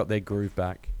Sam Howell have got their groove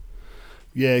back.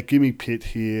 Yeah, give me Pitt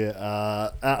here.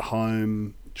 At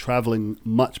home, travelling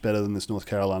much better than this North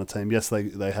Carolina team. Yes,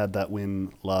 they had that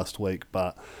win last week,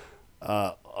 but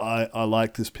I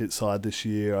like this Pitt side this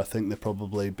year. I think they're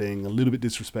probably being a little bit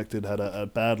disrespected, had a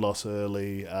bad loss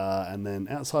early, and then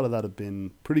outside of that have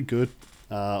been pretty good.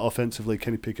 Offensively,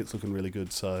 Kenny Pickett's looking really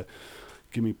good, so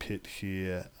give me Pitt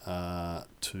here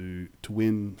to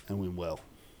win and win well.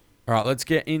 All right, let's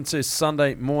get into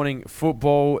Sunday morning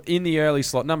football in the early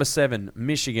slot. Number 7,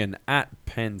 Michigan at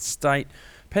Penn State.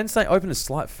 Penn State opened as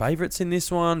slight favourites in this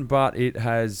one, but it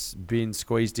has been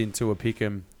squeezed into a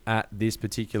pick'em at this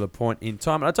particular point in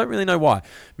time. And I don't really know why.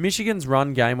 Michigan's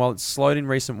run game, while it's slowed in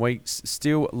recent weeks,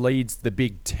 still leads the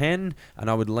Big Ten, and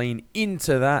I would lean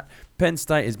into that. Penn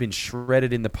State has been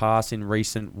shredded in the pass in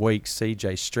recent weeks.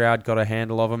 CJ Stroud got a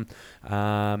handle of them.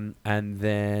 And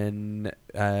then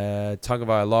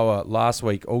Tagovailoa last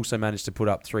week also managed to put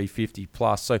up 350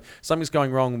 plus. So something's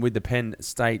going wrong with the Penn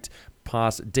State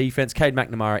pass defense. Cade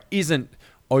McNamara isn't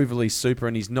overly super,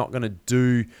 and he's not going to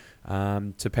do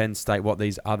to Penn State what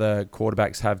these other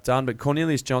quarterbacks have done. But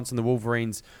Cornelius Johnson, the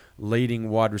Wolverines'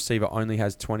 leading wide receiver, only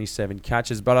has 27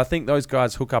 catches. But I think those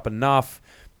guys hook up enough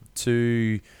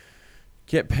to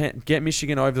get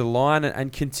Michigan over the line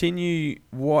and continue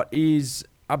what is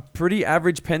a pretty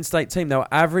average Penn State team. They were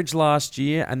average last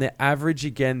year, and they're average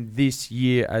again this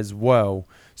year as well.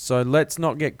 So let's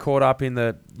not get caught up in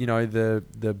the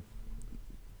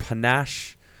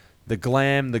panache, the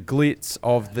glam, the glitz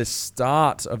of the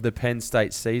start of the Penn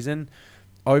State season.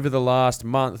 Over the last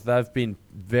month, they've been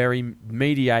very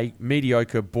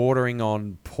mediocre, bordering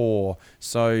on poor.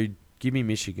 So give me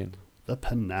Michigan. The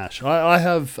panache. I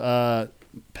have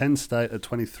Penn State at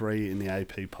 23 in the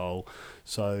AP poll.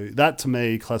 So that to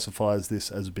me classifies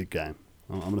this as a big game.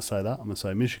 I'm going to say that. I'm going to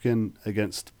say Michigan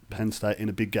against Penn State in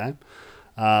a big game.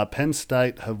 Penn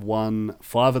State have won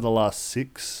 5 of the last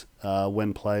 6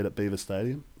 when played at Beaver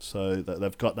Stadium. So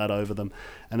they've got that over them.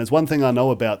 And there's one thing I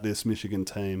know about this Michigan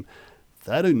team.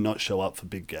 They do not show up for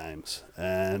big games.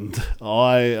 And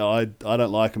I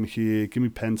don't like them here. Give me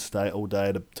Penn State all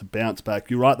day to bounce back.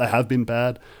 You're right, they have been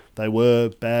bad. They were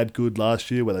bad good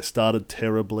last year where they started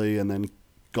terribly and then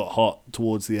got hot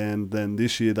towards the end. Then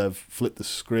this year they've flipped the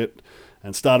script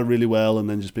and started really well and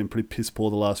then just been pretty piss poor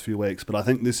the last few weeks. But I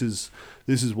think this is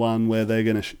one where they're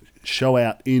going to show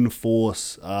out in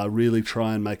force, really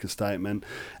try and make a statement.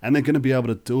 And they're going to be able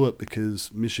to do it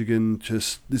because Michigan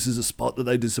this is a spot that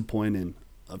they disappoint in.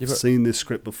 I've seen this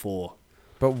script before.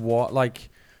 But what, like,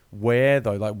 where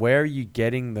though? Like, where are you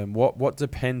getting them? What do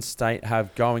Penn State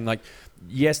have going? Like,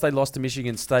 yes, they lost to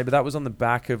Michigan State, but that was on the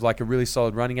back of like a really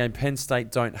solid running game. Penn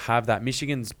State don't have that.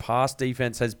 Michigan's pass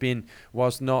defense has been,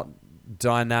 whilst not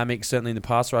dynamic, certainly in the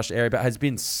pass rush area, but has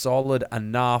been solid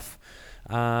enough.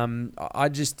 You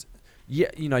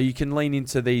can lean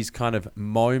into these kind of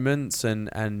moments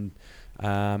and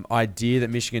idea that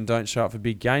Michigan don't show up for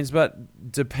big games,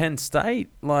 but to Penn State,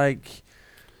 like,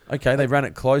 okay, they ran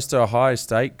it close to Ohio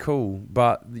State, cool,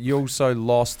 but you also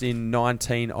lost in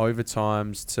 19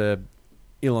 overtimes to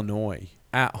Illinois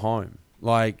at home.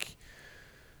 Like,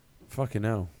 fucking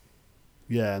hell.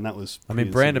 Yeah, and that was... I mean,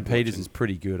 Brandon Peters is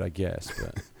pretty good, I guess.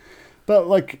 But but,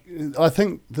 like, I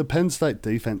think the Penn State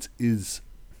defense is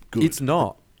good. It's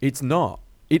not.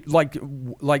 It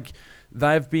like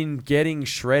they've been getting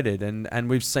shredded, and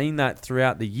we've seen that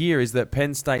throughout the year, is that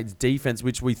Penn State's defense,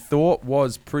 which we thought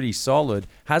was pretty solid,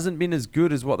 hasn't been as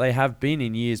good as what they have been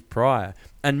in years prior.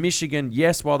 And Michigan,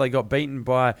 yes, while they got beaten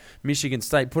by Michigan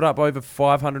State, put up over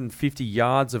 550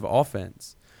 yards of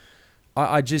offense.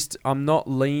 I'm not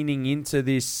leaning into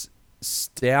this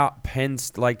stout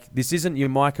like, this isn't your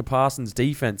Micah Parsons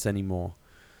defense anymore.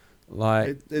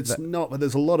 Like, it's not, but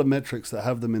there's a lot of metrics that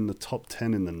have them in the top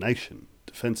 10 in the nation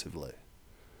defensively.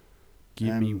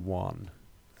 Give me one.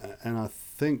 And I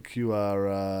think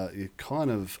you're kind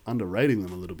of underrating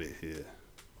them a little bit here.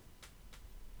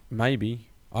 Maybe.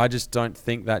 I just don't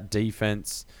think that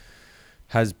defense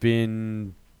has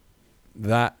been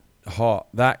that hot,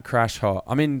 that crash hot.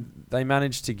 I mean, they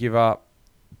managed to give up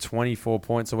 24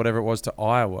 points or whatever it was to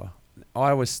Iowa.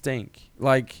 Iowa stink.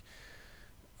 Like,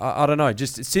 I don't know.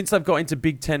 Just since they've got into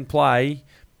Big Ten play,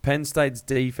 Penn State's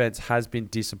defense has been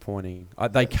disappointing.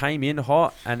 They came in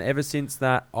hot, and ever since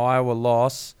that Iowa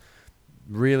loss,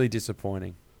 really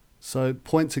disappointing. So they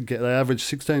average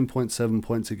 16.7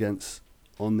 points against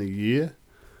on the year,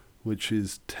 which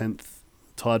is 10th,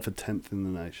 tied for 10th in the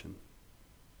nation.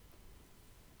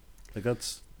 Like,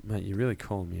 that's... Mate, you're really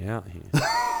calling me out here.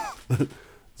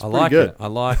 I like it.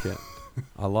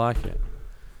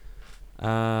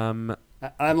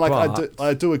 And like,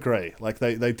 I do agree. Like,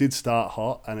 they did start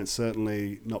hot, and it's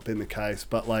certainly not been the case.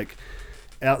 But like,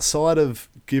 outside of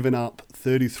giving up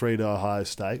 33 to Ohio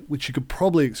State, which you could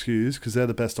probably excuse because they're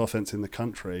the best offense in the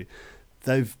country,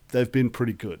 they've been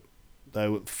pretty good.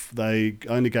 They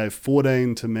only gave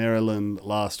 14 to Maryland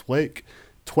last week,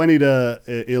 20 to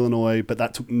Illinois, but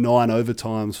that took 9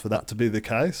 overtimes for that to be the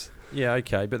case. Yeah,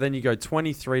 okay. But then you go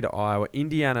 23 to Iowa.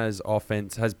 Indiana's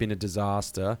offense has been a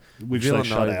disaster. Which they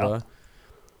shut out.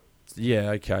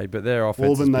 Yeah, okay. But their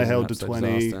offense Auburn, has been they held to 20.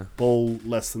 Disaster. Ball,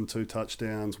 less than 2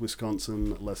 touchdowns.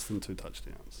 Wisconsin, less than 2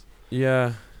 touchdowns.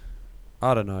 Yeah.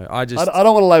 I don't know. I don't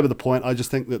want to labour the point. I just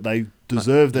think that they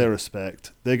deserve their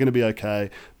respect. They're going to be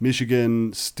okay.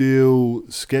 Michigan, still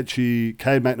sketchy.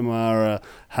 Cade McNamara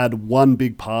had one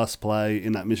big pass play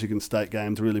in that Michigan State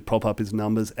game to really prop up his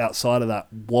numbers. Outside of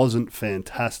that, wasn't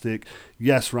fantastic.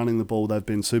 Yes, running the ball, they've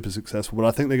been super successful, but I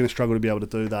think they're going to struggle to be able to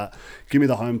do that. Give me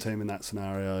the home team in that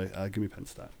scenario. Give me Penn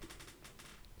State.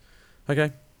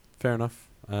 Okay, fair enough.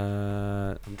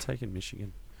 I'm taking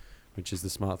Michigan, which is the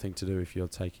smart thing to do if you're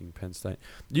taking Penn State.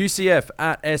 UCF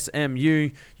at SMU.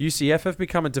 UCF have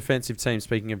become a defensive team.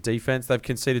 Speaking of defense, they've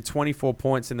conceded 24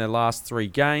 points in their last 3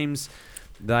 games.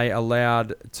 They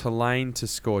allowed Tulane to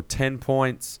score 10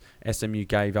 points. SMU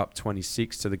gave up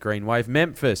 26 to the Green Wave.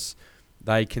 Memphis,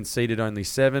 they conceded only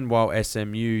 7, while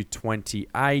SMU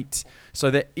 28. So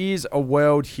there is a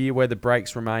world here where the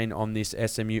brakes remain on this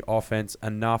SMU offense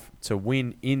enough to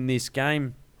win in this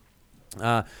game.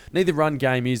 Neither run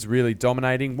game is really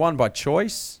dominating. One by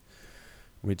choice,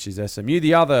 which is SMU.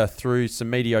 The other through some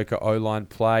mediocre O-line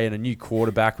play and a new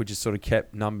quarterback, which has sort of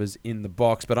kept numbers in the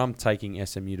box. But I'm taking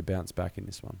SMU to bounce back in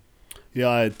this one. Yeah,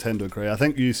 I tend to agree. I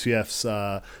think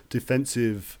UCF's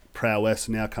defensive prowess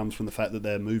now comes from the fact that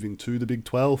they're moving to the Big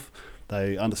 12.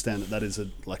 They understand that is a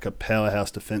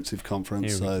powerhouse defensive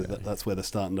conference, so that's where they're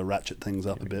starting to ratchet things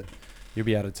up a bit. You'll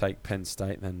be able to take Penn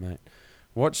State then, mate.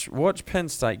 Watch Penn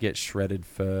State get shredded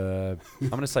for, I'm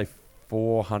going to say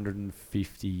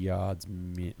 450 yards,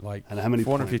 and how many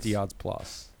 450 points? yards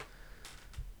plus.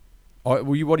 Oh,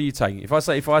 what are you taking? If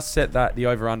I set that the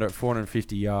over under at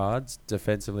 450 yards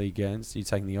defensively against, are you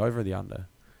taking the over or the under?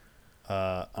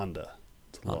 Under.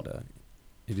 Under.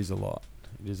 It is a lot.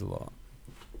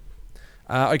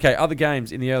 Okay, other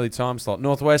games in the early time slot.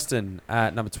 Northwestern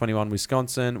at number 21,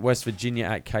 Wisconsin. West Virginia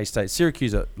at K-State.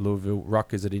 Syracuse at Louisville.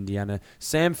 Rutgers at Indiana.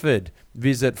 Samford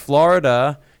visit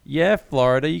Florida. Yeah,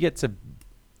 Florida. You get to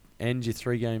end your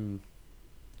 3-game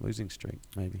losing streak,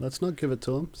 maybe. Let's not give it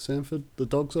to them. Samford, the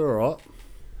Dogs are all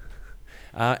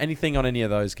right. Anything on any of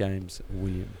those games,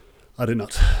 William? I do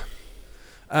not.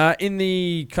 In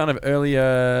the kind of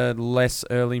less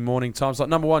early morning time slot,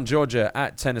 number 1, Georgia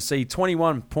at Tennessee.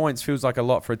 21 points feels like a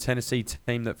lot for a Tennessee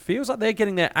team that feels like they're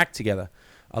getting their act together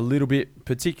a little bit,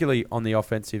 particularly on the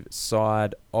offensive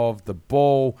side of the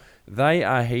ball. They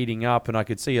are heating up, and I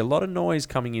could see a lot of noise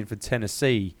coming in for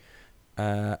Tennessee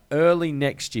early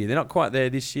next year. They're not quite there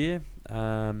this year.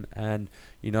 And,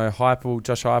 Josh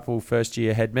Heupel,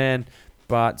 first-year head man,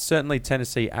 but certainly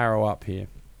Tennessee arrow up here.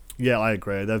 Yeah, I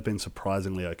agree. They've been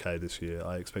surprisingly okay this year.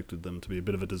 I expected them to be a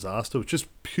bit of a disaster, just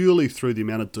purely through the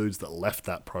amount of dudes that left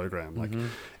that program. Like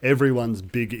everyone's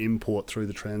big import through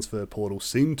the transfer portal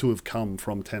seemed to have come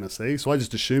from Tennessee, so I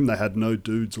just assumed they had no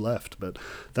dudes left, but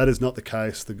that is not the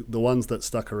case. The ones that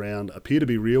stuck around appear to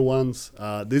be real ones.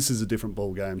 This is a different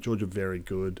ball game. Georgia very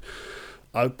good.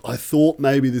 I thought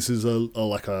maybe this is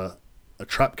a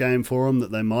trap game for them,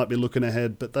 that they might be looking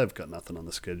ahead, but they've got nothing on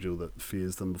the schedule that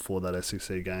fears them before that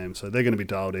SEC game. So they're going to be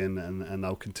dialed in and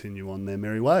they'll continue on their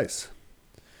merry ways.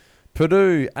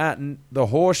 Purdue at the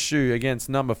Horseshoe against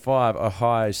number 5,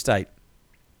 Ohio State.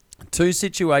 2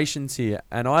 situations here,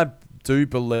 and I do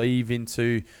believe in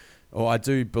some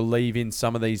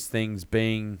of these things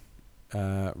being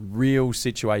real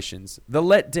situations. The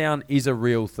letdown is a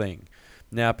real thing.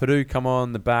 Now, Purdue come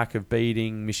on the back of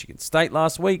beating Michigan State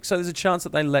last week, so there's a chance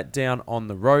that they let down on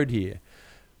the road here.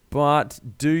 But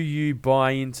do you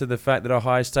buy into the fact that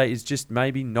Ohio State is just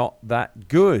maybe not that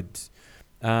good?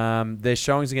 Their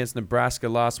showings against Nebraska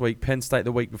last week, Penn State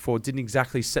the week before, didn't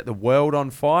exactly set the world on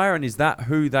fire, and is that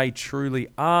who they truly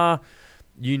are?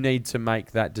 You need to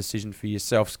make that decision for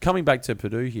yourselves. Coming back to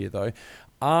Purdue here, though,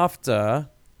 after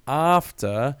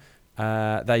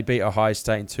they beat Ohio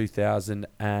State in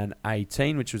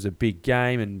 2018, which was a big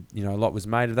game, and a lot was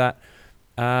made of that.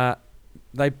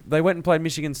 They went and played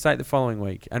Michigan State the following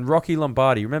week, and Rocky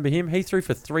Lombardi, remember him? He threw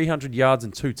for 300 yards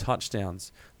and 2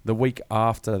 touchdowns the week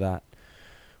after that.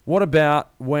 What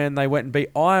about when they went and beat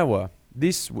Iowa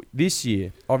this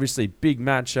year? Obviously, big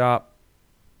matchup.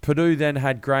 Purdue then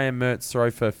had Graham Mertz throw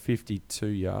for 52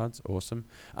 yards. Awesome.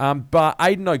 But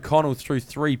Aiden O'Connell threw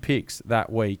 3 picks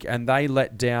that week, and they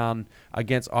let down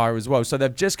against Iowa as well. So they're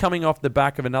just coming off the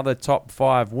back of another top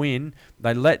 5 win.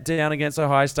 They let down against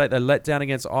Ohio State. They let down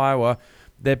against Iowa.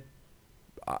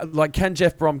 Can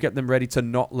Jeff Brom get them ready to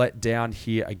not let down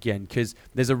here again? Because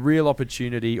there's a real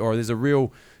opportunity, or there's a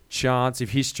real chance, if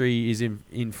history is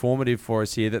informative for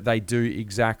us here, that they do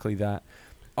exactly that.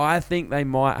 I think they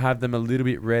might have them a little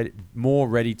bit more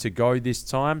ready to go this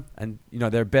time. And,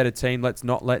 they're a better team. Let's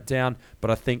not let down.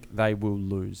 But I think they will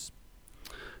lose.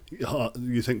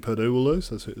 You think Purdue will lose?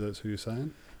 That's who you're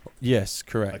saying? Yes,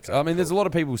 correct. Okay, there's a lot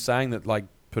of people saying that,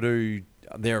 Purdue,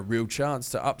 they're a real chance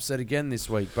to upset again this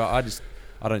week. But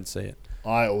I don't see it.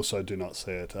 I also do not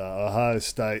see it. Ohio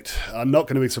State, I'm not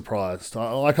going to be surprised.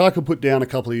 I could put down a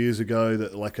couple of years ago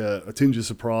that a tinge of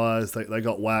surprise, they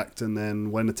got whacked, and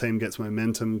then when the team gets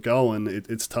momentum going,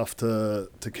 it's tough to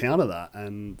counter that,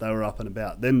 and they were up and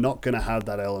about. They're not going to have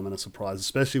that element of surprise,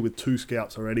 especially with 2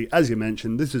 scalps already. As you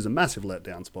mentioned, this is a massive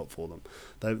letdown spot for them.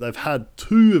 They've had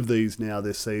 2 of these now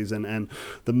this season, and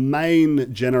the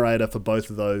main generator for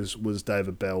both of those was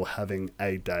David Bell having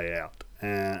a day out.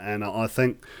 And I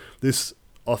think this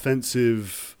Ohio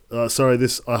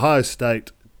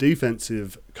State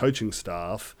defensive coaching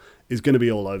staff is going to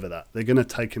be all over that. They're going to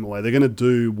take him away. They're going to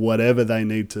do whatever they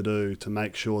need to do to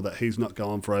make sure that he's not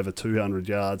going for over 200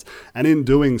 yards. And in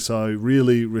doing so,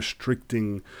 really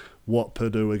restricting what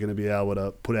Purdue are going to be able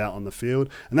to put out on the field.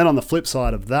 And then on the flip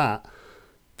side of that,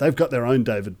 they've got their own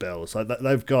David Bells. Like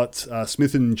they've got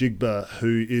Smith and Jigba,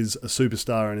 who is a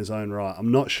superstar in his own right.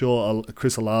 I'm not sure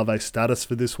Chris Olave's status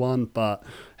for this one, but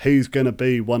he's going to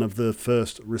be one of the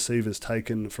first receivers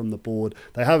taken from the board.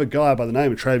 They have a guy by the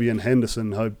name of Travion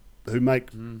Henderson who make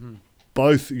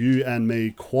both you and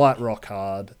me quite rock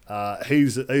hard.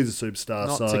 He's a superstar.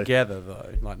 Not so together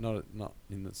though, like not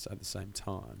at the same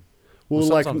time. Well,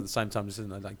 sometimes like at the same time, just in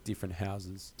like different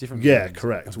houses, different. Yeah, rooms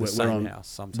correct. Of the We're same on house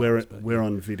sometimes. we're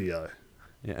on video.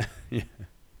 Yeah, yeah,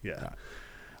 Yeah. Right.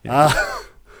 Yeah.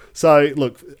 So,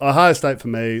 look, Ohio State for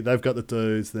me, they've got the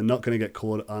dudes. They're not going to get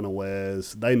caught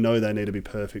unawares. They know they need to be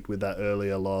perfect with that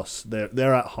earlier loss.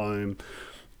 They're at home.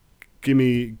 Give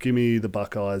me the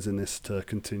Buckeyes in this to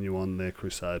continue on their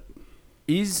crusade.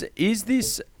 Is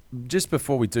this, just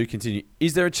before we do continue,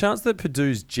 is there a chance that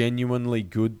Purdue's genuinely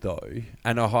good though,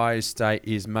 and Ohio State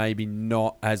is maybe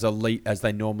not as elite as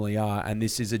they normally are, and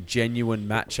this is a genuine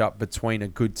matchup between a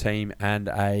good team and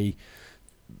a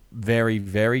very,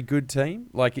 very good team?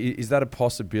 Like, is that a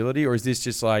possibility, or is this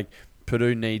just like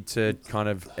Purdue need to kind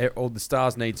of, all the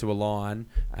stars need to align,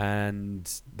 and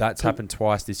that's happened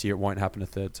twice this year, it won't happen a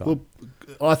third time?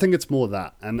 Well, I think it's more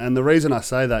that. And the reason I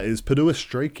say that is Purdue is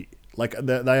streaky. Like,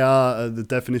 they are the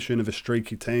definition of a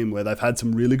streaky team where they've had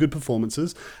some really good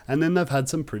performances and then they've had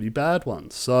some pretty bad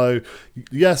ones. So,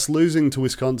 yes, losing to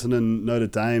Wisconsin and Notre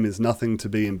Dame is nothing to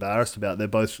be embarrassed about. They're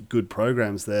both good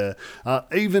programs there.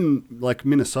 Even like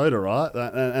Minnesota, right?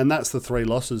 And that's the 3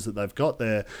 losses that they've got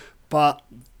there. But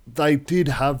they did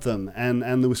have them,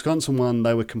 and the Wisconsin one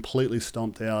they were completely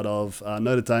stomped out of.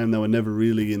 Notre Dame they were never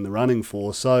really in the running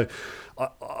for. So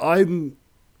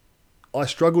I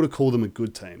struggle to call them a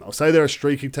good team. I'll say they're a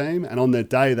streaky team, and on their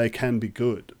day they can be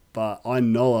good. But I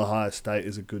know Ohio State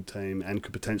is a good team and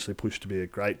could potentially push to be a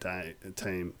great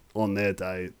team on their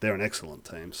day. They're an excellent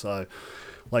team. So,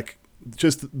 like,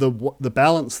 just the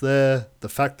balance there, the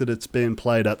fact that it's being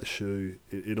played at the shoe,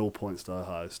 it all points to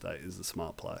Ohio State is the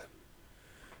smart play.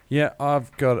 Yeah,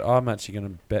 I'm actually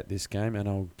going to bet this game, and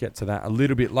I'll get to that a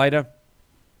little bit later.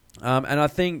 And I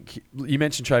think you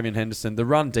mentioned Travion Henderson. The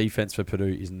run defense for Purdue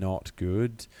is not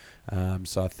good.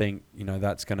 So I think,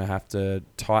 that's going to have to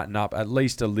tighten up at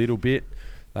least a little bit.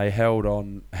 They held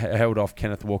off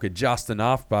Kenneth Walker just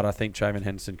enough, but I think Travion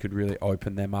Henderson could really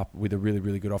open them up with a really,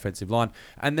 really good offensive line.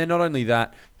 And then not only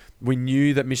that, we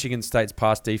knew that Michigan State's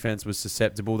pass defense was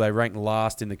susceptible. They ranked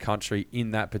last in the country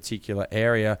in that particular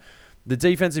area. The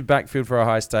defensive backfield for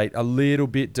Ohio State, a little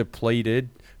bit depleted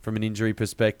from an injury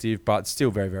perspective, but still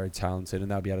very, very talented,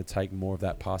 and they'll be able to take more of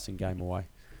that passing game away.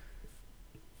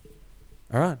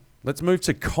 All right, let's move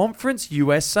to Conference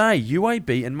USA.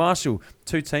 UAB and Marshall,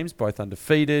 2 teams, both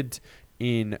undefeated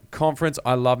in conference.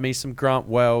 I love me some Grant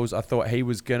Wells. I thought he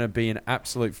was going to be an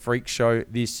absolute freak show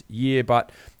this year,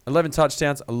 but 11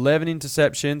 touchdowns, 11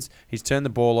 interceptions. He's turned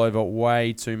the ball over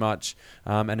way too much,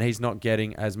 and he's not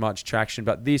getting as much traction.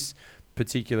 But this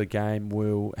particular game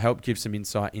will help give some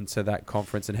insight into that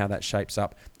conference and how that shapes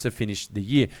up to finish the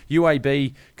year.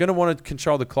 UAB going to want to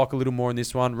control the clock a little more in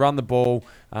this one, run the ball,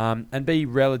 and be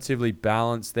relatively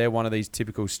balanced. They're one of these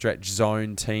typical stretch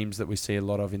zone teams that we see a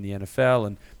lot of in the NFL,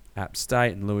 and App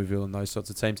State and Louisville and those sorts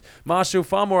of teams. Marshall,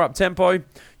 far more up-tempo,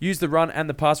 use the run and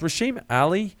the pass. Rasheem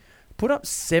Ali put up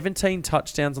 17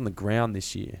 touchdowns on the ground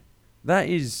this year. That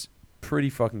is pretty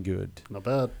fucking good. Not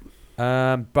bad.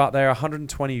 But they are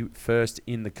 121st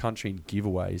in the country in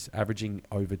giveaways, averaging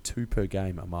over 2 per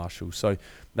game at Marshall. So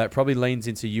that probably leans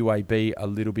into UAB a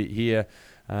little bit here.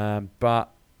 But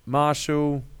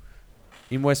Marshall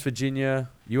in West Virginia,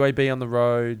 UAB on the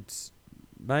road,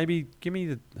 maybe give me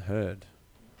the herd.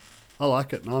 I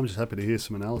like it. No, I'm just happy to hear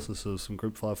some analysis of some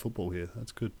Group 5 football here.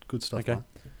 That's good stuff, Okay. mate.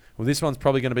 Well, this one's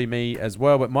probably going to be me as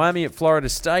well. But Miami at Florida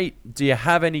State, do you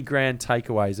have any grand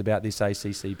takeaways about this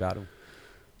ACC battle?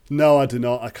 No, I do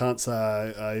not. I can't say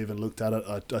I even looked at it.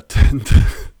 I tend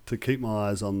to keep my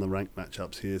eyes on the ranked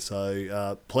matchups here.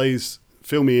 So please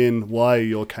fill me in why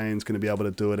your Canes going to be able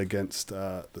to do it against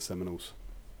the Seminoles.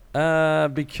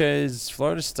 Because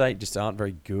Florida State just aren't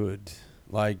very good.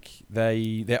 Like,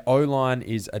 their O-line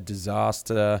is a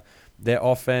disaster. Their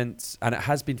offense, and it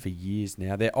has been for years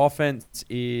now, their offense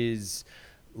is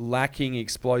lacking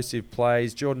explosive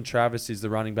plays. Jordan Travis is the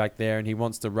running back there, and he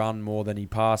wants to run more than he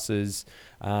passes.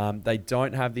 They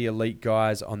don't have the elite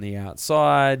guys on the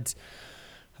outside.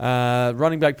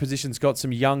 Running back position's got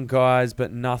some young guys,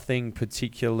 but nothing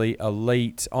particularly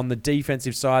elite. On the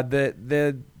defensive side,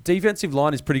 their defensive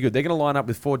line is pretty good. They're going to line up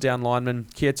with 4 down linemen.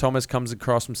 Keir Thomas comes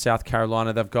across from South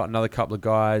Carolina. They've got another couple of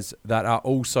guys that are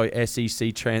also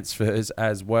SEC transfers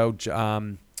as well.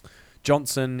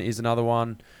 Johnson is another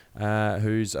one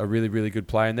who's a really, really good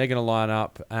player, and they're going to line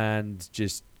up and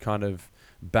just kind of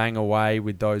bang away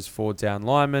with those 4 down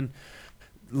linemen.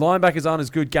 Linebackers aren't as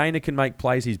good. Gainer can make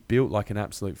plays. He's built like an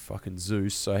absolute fucking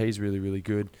Zeus, so he's really, really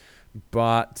good.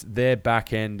 But their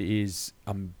back end is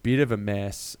a bit of a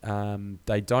mess.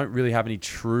 They don't really have any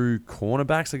true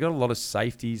cornerbacks. They got a lot of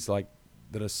safeties like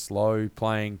that are slow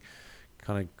playing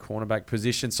kind of cornerback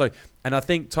position. So, and I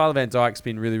think Tyler Van Dyke's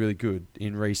been really, really good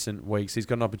in recent weeks. He's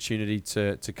got an opportunity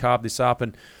to carve this up.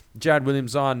 And Jared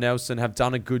Williams, Zion Nelson have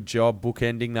done a good job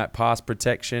bookending that pass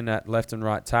protection at left and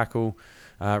right tackle,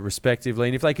 respectively.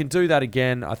 And if they can do that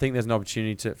again, I think there's an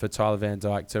opportunity for Tyler Van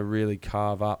Dyke to really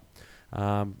carve up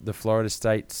the Florida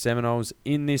State Seminoles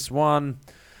in this one.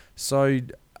 So,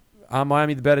 are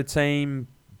Miami the better team?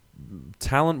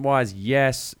 Talent-wise,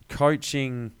 yes.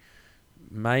 Coaching,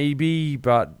 maybe,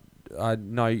 but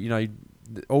no,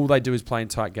 all they do is play in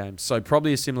tight games. So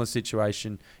probably a similar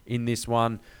situation in this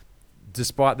one,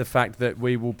 despite the fact that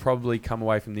we will probably come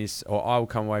away from this, or I will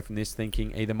come away from this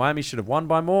thinking either Miami should have won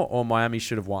by more or Miami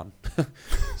should have won.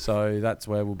 So that's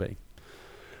where we'll be.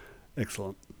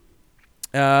 Excellent.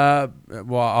 Well,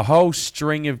 a whole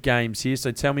string of games here,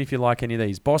 so tell me if you like any of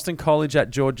these. Boston College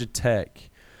at Georgia Tech.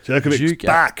 Djokovic's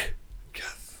back.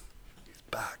 Yes, he's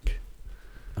back.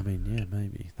 I mean, yeah,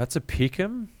 maybe. That's a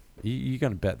pick'em. You're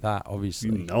going to bet that, obviously.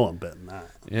 You know I'm betting that.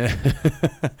 Yeah.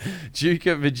 Duke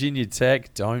at Virginia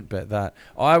Tech. Don't bet that.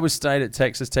 Iowa State at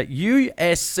Texas Tech.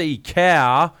 USC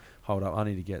Cow. Hold up. I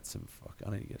need to get a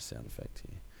sound effect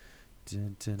here.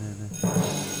 Dun, dun, dun,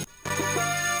 dun.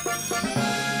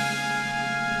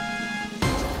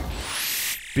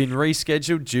 Been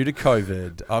rescheduled due to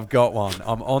COVID. I've got one.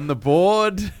 I'm on the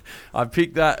board. I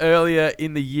picked that earlier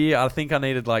in the year. I think I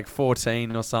needed like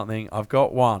 14 or something. I've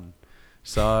got one.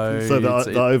 So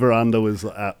the over-under was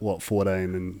at, what, 14?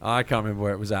 And I can't remember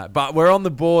where it was at. But we're on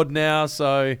the board now,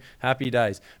 so happy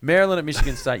days. Maryland at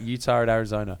Michigan State, Utah at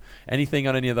Arizona. Anything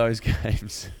on any of those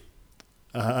games?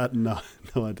 No,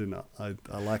 I do not. I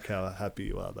like how happy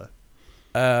you are, though.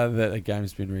 That a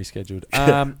game's been rescheduled.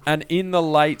 And in the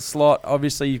late slot,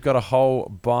 obviously, you've got a whole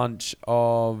bunch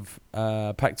of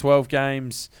Pac-12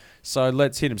 games. So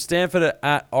let's hit them. Stanford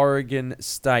at Oregon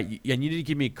State. And you need to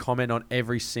give me a comment on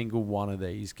every single one of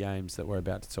these games that we're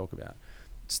about to talk about.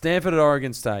 Stanford at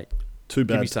Oregon State. Two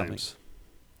bad teams.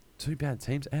 Two bad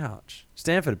teams? Ouch.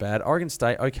 Stanford are bad. Oregon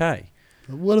State, okay.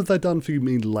 What have they done for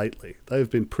me lately? They've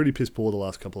been pretty piss poor the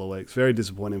last couple of weeks. Very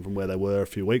disappointing from where they were a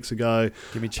few weeks ago.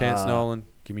 Give me Chance Nolan.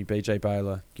 Give me BJ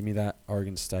Baylor. Give me that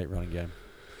Oregon State running game.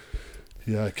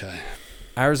 Yeah, okay.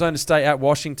 Arizona State at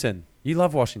Washington. You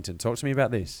love Washington. Talk to me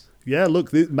about this. Yeah,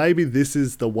 look, maybe this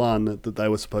is the one that they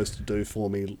were supposed to do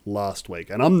for me last week.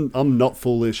 And I'm not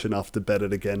foolish enough to bet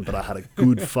it again, but I had a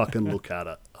good fucking look at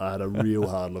it. I had a real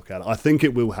hard look at it. I think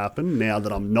it will happen now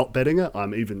that I'm not betting it.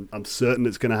 I'm certain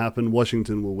it's going to happen.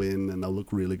 Washington will win and they'll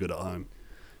look really good at home.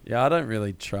 Yeah, I don't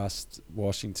really trust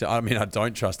Washington. I mean, I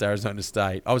don't trust Arizona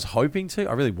State. I was hoping to.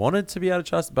 I really wanted to be able to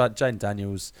trust, but Jane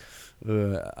Daniels,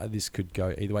 this could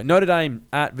go either way. Notre Dame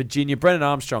at Virginia. Brennan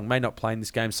Armstrong may not play in this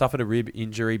game. Suffered a rib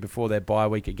injury before their bye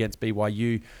week against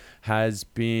BYU. Has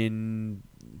been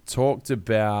talked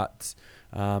about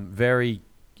very,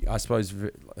 I suppose,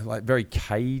 like very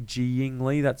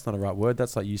cageyingly. That's not a right word.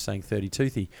 That's like you saying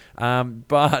 30-toothy.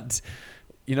 But,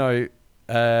 you know...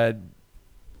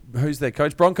 who's their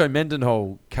coach? Bronco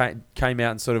Mendenhall came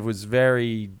out and sort of was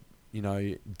very,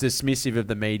 dismissive of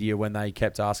the media when they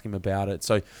kept asking him about it.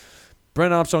 So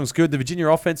Brennan Armstrong's good. The Virginia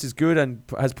offense is good and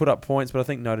has put up points, but I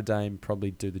think Notre Dame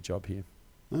probably do the job here.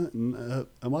 Am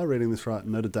I reading this right?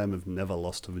 Notre Dame have never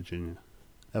lost to Virginia.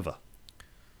 Ever.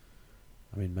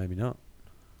 I mean, maybe not.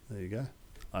 There you go.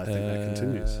 I think that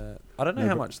continues. I don't know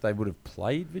how much they would have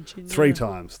played Virginia. Three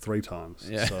times.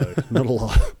 Yeah. So not a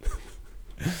lot.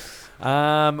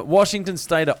 Washington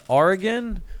State at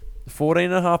Oregon,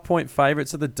 14.5-point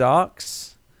favourites of the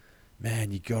Ducks.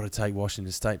 Man, you got to take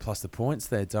Washington State plus the points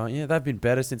there, don't you? They've been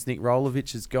better since Nick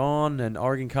Rolovich is gone, and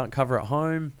Oregon can't cover at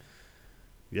home.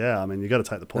 Yeah, I mean, you got to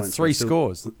take the points. That's three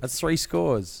scores. That's three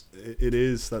scores. It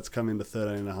is. That's coming to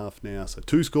 13.5 now. So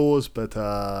 2 scores, but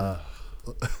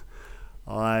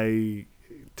I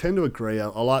tend to agree. I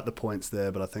like the points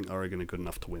there, but I think Oregon are good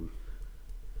enough to win.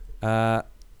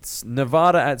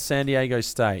 Nevada at San Diego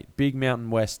State. Big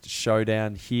Mountain West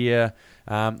showdown here.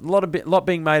 Lot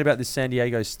being made about this San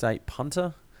Diego State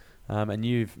punter. And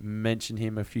you've mentioned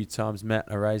him a few times, Matt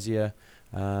Arazia.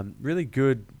 Really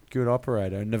good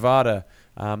operator. Nevada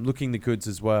looking the goods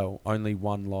as well. Only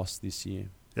one loss this year.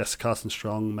 Yes, Carson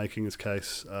Strong making his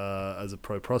case as a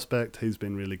pro prospect. He's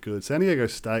been really good. San Diego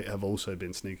State have also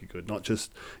been sneaky good, not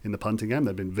just in the punting game.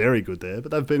 They've been very good there,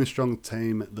 but they've been a strong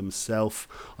team themselves.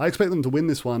 I expect them to win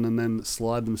this one and then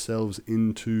slide themselves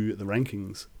into the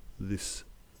rankings this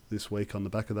week on the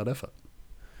back of that effort.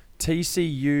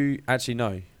 TCU, actually,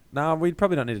 no. No, we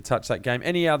probably don't need to touch that game.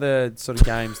 Any other sort of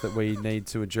games that we need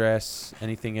to address?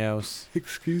 Anything else?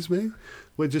 Excuse me?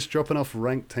 We're just dropping off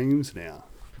ranked teams now.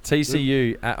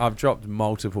 TCU, I've dropped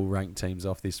multiple ranked teams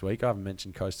off this week. I haven't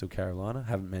mentioned Coastal Carolina.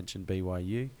 Haven't mentioned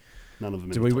BYU. None of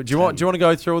them. Do you want to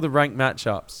go through all the ranked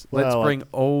matchups? Well, Let's bring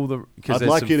all the because I'd there's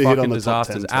like some you to hit fucking on the top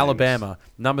 10 disasters. teams. Alabama,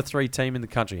 number 3 team in the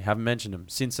country. Haven't mentioned them.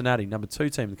 Cincinnati, number 2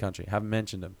 team in the country. Haven't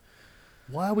mentioned them.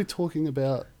 Why are we talking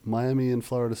about Miami and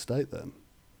Florida State then?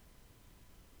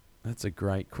 That's a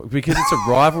great because it's a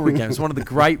rivalry game. It's one of the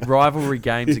great rivalry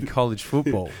games in college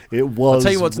football. It was. I'll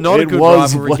tell you what's not a good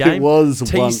rivalry game. It was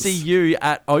TCU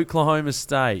at Oklahoma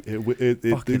State.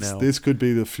 This could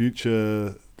be the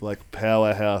future like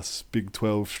powerhouse Big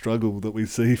 12 struggle that we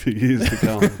see for years to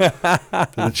come for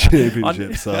the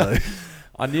championship.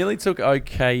 I nearly took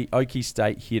Okie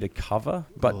State here to cover,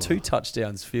 but 2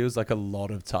 touchdowns feels like a lot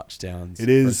of touchdowns. It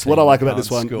is. What I like about this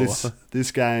one,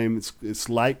 this game, it's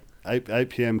late. 8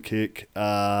 p.m. kick,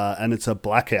 and it's a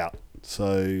blackout.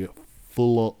 So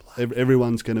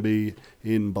everyone's going to be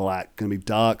in black, going to be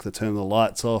dark. They turn the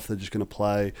lights off. They're just going to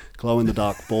play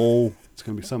glow-in-the-dark ball. It's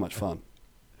going to be so much fun.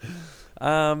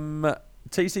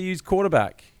 TCU's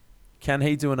quarterback, can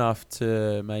he do enough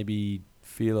to maybe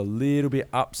feel a little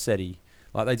bit upsetty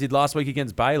like they did last week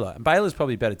against Baylor? And Baylor's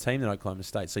probably a better team than Oklahoma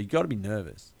State, so you've got to be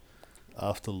nervous.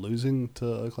 After losing to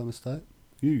Oklahoma State?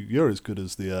 You're as good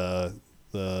as the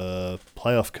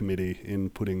playoff committee in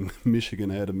putting Michigan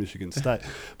ahead of Michigan State.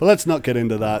 But let's not get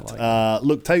into that.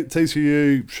 Look,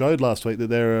 TCU showed last week that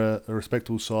they're a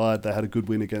respectable side. They had a good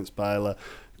win against Baylor.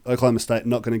 Oklahoma State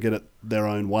not going to get it their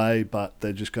own way, but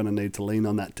they're just going to need to lean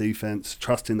on that defense,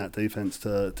 trust in that defense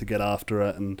to get after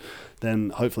it, and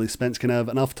then hopefully Spence can have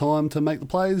enough time to make the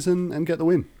plays and get the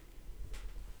win.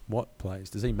 What plays?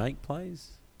 Does he make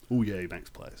plays? Oh, yeah, he makes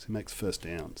plays. He makes first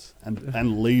downs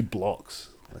and lead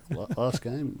blocks. Like last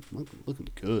game, looking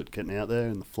good. Getting out there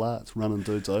in the flats, running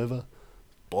dudes over.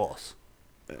 Boss.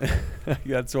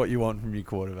 That's what you want from your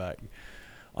quarterback.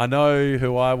 I know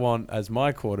who I want as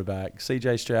my quarterback,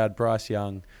 CJ Stroud, Bryce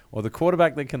Young, or the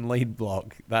quarterback that can lead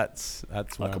block. That's where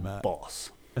like I'm a at.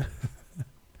 Boss.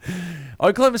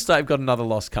 Oklahoma State have got another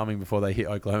loss coming before they hit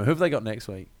Oklahoma. Who have they got next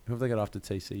week? Who have they got after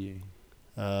TCU?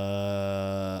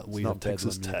 We have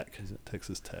Texas Tech.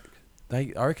 Texas Tech.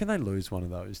 I reckon they lose one of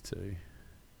those too.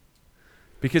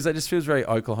 Because it just feels very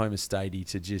Oklahoma Statey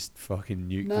to just fucking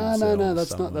nuke themselves.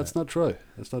 No, that's not true.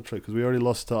 That's not true because we already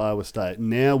lost to Iowa State.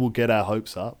 Now we'll get our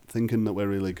hopes up, thinking that we're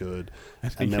really good,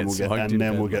 and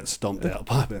then we'll get stomped out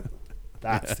by them.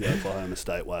 That's the Oklahoma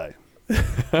State way.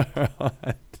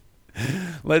 Right.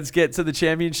 Let's get to the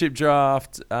championship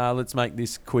draft. Let's make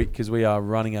this quick because we are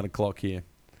running out of clock here.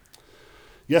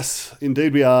 Yes,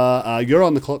 indeed we are. You're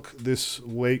on the clock this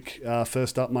week.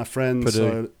 First up, my friend.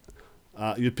 Purdue.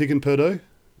 So you're picking Purdue?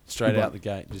 Straight out the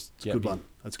gate. Just good one.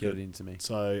 That's get good. It into me.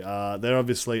 So they're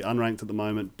obviously unranked at the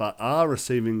moment, but are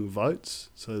receiving votes.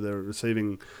 So they're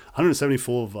receiving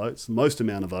 174 votes, most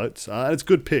amount of votes. It's a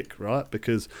good pick, right?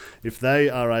 Because if they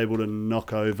are able to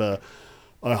knock over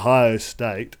Ohio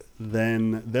State,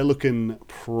 then they're looking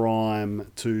prime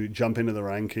to jump into the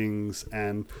rankings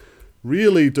and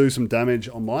really do some damage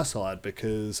on my side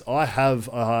because I have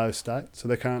Ohio State, so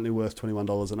they're currently worth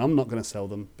 $21, and I'm not going to sell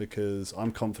them because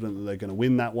I'm confident that they're going to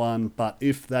win that one. But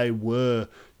if they were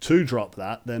to drop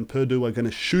that, then Purdue are going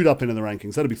to shoot up into the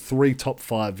rankings. That'd be 3 top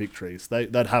 5 victories.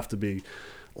 They'd have to be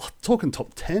talking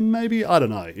top 10 maybe. I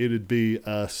don't know. It'd be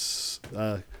a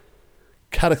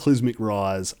cataclysmic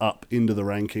rise up into the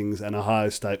rankings, and Ohio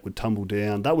State would tumble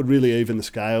down. That would really even the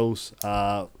scales.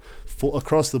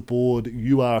 Across the board,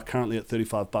 you are currently at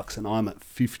 $35 and I'm at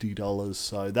 $50.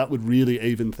 So that would really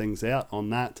even things out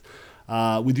on that.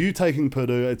 With you taking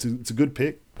Purdue, it's a good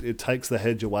pick. It takes the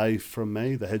hedge away from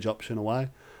me, the hedge option away.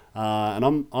 And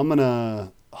I'm going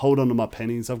to hold on to my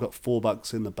pennies. I've got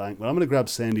 $4 in the bank, but I'm going to grab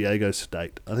San Diego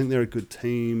State. I think they're a good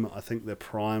team. I think they're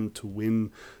primed to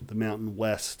win the Mountain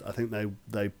West. I think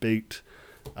they beat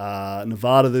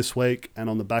Nevada this week, and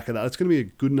on the back of that, it's going to be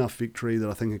a good enough victory that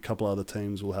I think a couple other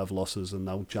teams will have losses and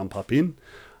they'll jump up in.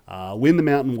 Win the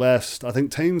Mountain West. I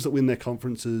think teams that win their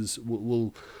conferences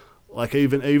will like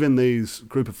even these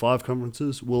group of 5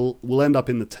 conferences will end up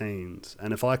in the teens.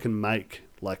 And if I can make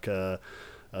like a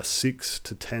 $6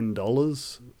 to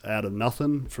 $10 out of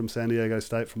nothing from San Diego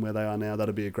State from where they are now,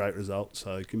 that'd be a great result.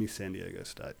 So give me San Diego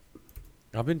State.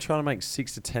 I've been trying to make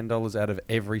 $6 to $10 out of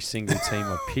every single team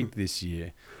I picked this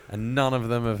year, and none of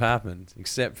them have happened,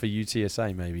 except for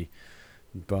UTSA maybe.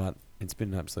 But it's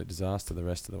been an absolute disaster the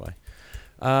rest of the way.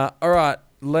 All right,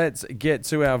 let's get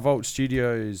to our Vault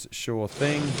Studios sure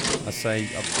thing. I say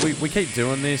we keep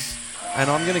doing this, and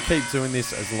I'm going to keep doing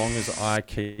this as long as I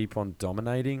keep on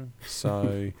dominating.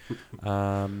 So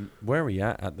where are we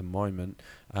at the moment?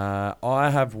 I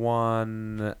have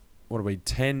won, what are we,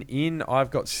 10 in?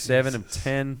 I've got 7 of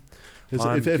 10.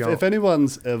 If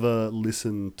anyone's ever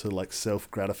listened to like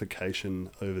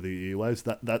self-gratification over the earwaves,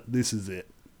 that this is it.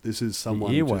 This is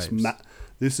someone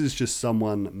this is just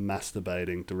someone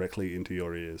masturbating directly into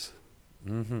your ears.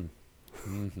 No,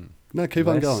 keep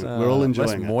on going. We're all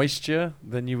enjoying less moisture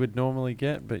than you would normally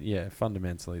get, but yeah,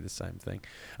 fundamentally the same thing.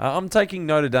 I'm taking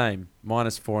Notre Dame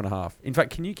minus 4.5. In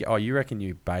fact, can you get? Oh, you reckon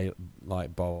you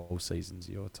like bowl seasons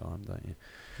your time, don't you?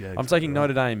 Yeah, exactly. I'm taking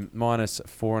Notre Dame minus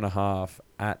 4.5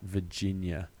 at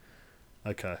Virginia.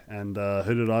 Okay, and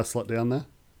who did I slot down there?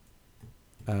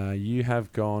 You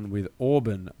have gone with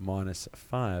Auburn minus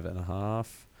 5.5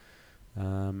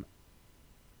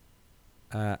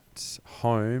 at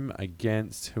home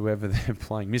against whoever they're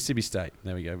playing. Mississippi State.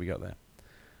 There we go. We got there.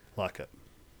 Like it.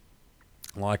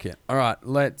 All right,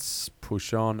 let's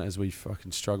push on as we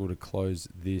fucking struggle to close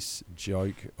this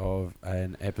joke of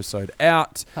an episode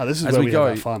out. Oh, this is where we have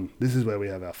our fun. This is where we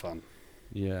have our fun.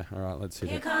 Yeah, all right, let's hit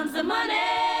it. Here comes the money.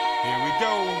 Here we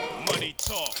go. Money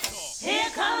talk. Here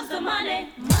comes the money.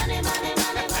 Money, money, money,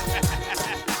 money.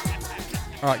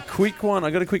 All right, quick one. I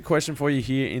got a quick question for you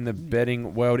here in the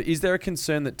betting world. Is there a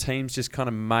concern that teams just kind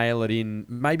of mail it in,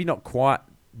 maybe not quite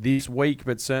this week,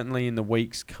 but certainly in the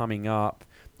weeks coming up?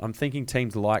 I'm thinking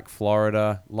teams like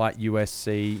Florida, like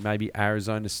USC, maybe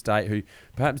Arizona State, who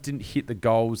perhaps didn't hit the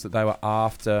goals that they were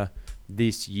after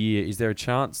this year. Is there a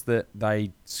chance that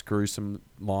they screw some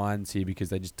lines here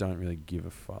because they just don't really give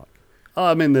a fuck?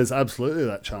 I mean, there's absolutely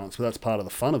that chance, but that's part of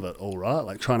the fun of it, all right?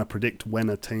 Like trying to predict when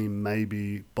a team may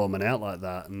be bombing out like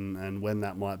that and when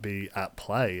that might be at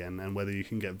play and whether you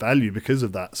can get value because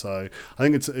of that. So I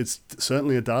think it's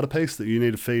certainly a data piece that you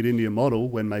need to feed into your model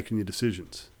when making your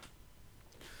decisions.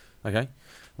 Okay.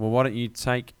 Well, why don't you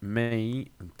take me...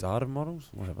 Data models?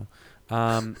 Whatever.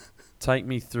 Take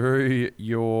me through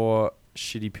your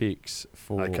shitty picks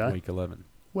for Week 11.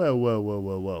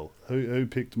 Well. Who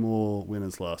picked more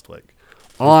winners last week?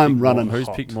 I'm running hot. Who's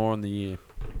picked more on the year?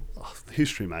 Oh,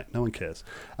 history, mate. No one cares.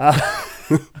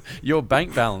 Your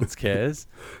bank balance cares.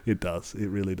 It does. It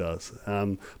really does.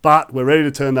 But we're ready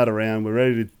to turn that around. We're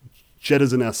ready to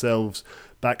jettison ourselves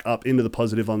back up into the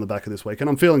positive on the back of this week, and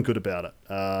I'm feeling good about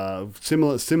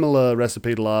it. Similar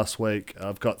recipe to last week.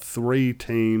 I've got 3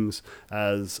 teams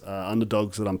as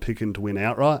underdogs that I'm picking to win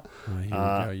outright,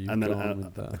 and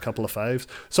then a couple of faves.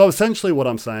 So essentially what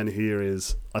I'm saying here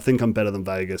is I think I'm better than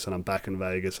Vegas, and I'm back in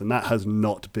Vegas, and that has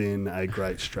not been a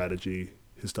great strategy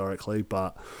historically,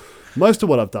 but most of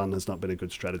what I've done has not been a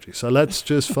good strategy. So let's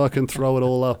just fucking throw it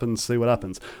all up and see what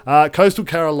happens. Coastal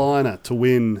Carolina to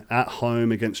win at home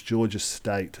against Georgia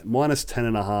State. Minus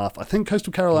 10.5. I think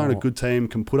Coastal Carolina, a good team,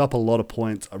 can put up a lot of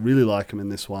points. I really like them in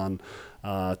this one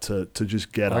to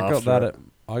just get after it.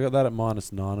 I got that at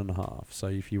minus 9.5. So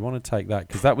if you want to take that,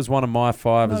 because that was one of my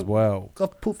 5 as well.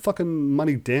 I've put fucking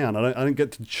money down. I don't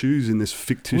get to choose in this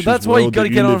fictitious world. Well, that's why you got to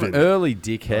get on early,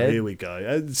 dickhead. Oh, here we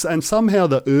go. And somehow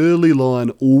the early line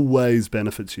always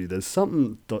benefits you. There's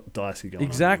something dicey going on.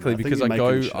 Exactly, because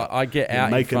I get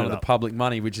out in front of the public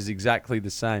money, which is exactly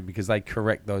the same because they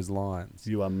correct those lines.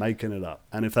 You are making it up.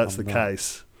 And if that's the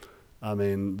case, I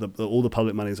mean, all the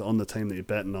public money is on the team that you're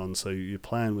betting on, so you're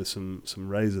playing with some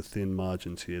razor-thin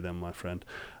margins here then, my friend.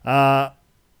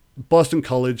 Boston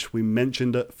College, we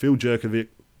mentioned it. Phil Jerkovic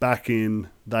back in.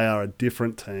 They are a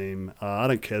different team. I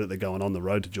don't care that they're going on the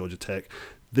road to Georgia Tech.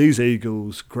 These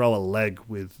Eagles grow a leg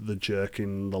with the jerk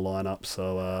in the lineup,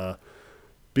 so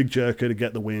big jerker to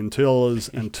get the win.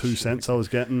 $2.02 I was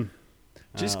getting.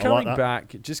 Just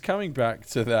coming back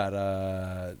to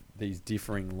that, these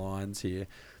differing lines here.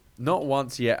 Not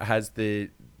once yet has the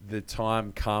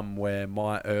time come where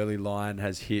my early line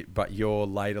has hit, but your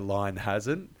later line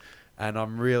hasn't, and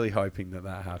I'm really hoping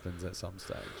that happens at some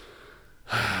stage.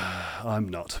 I'm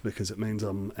not, because it means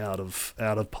I'm out of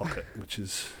pocket, which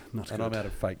is not good. And I'm out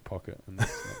of fake pocket, and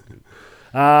that's not good.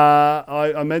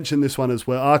 I mentioned this one as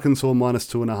well. Arkansas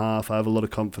minus 2.5. I have a lot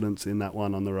of confidence in that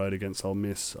one on the road against Ole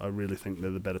Miss. I really think they're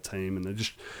the better team, and they're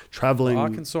just traveling. Well,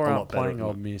 Arkansas a lot aren't playing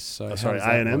Ole Miss, so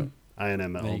A&M.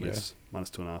 A&M at Ole Miss, minus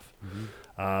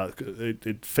 2.5.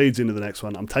 It feeds into the next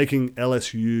one. I'm taking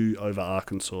LSU over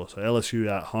Arkansas. So LSU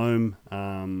at home.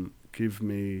 Give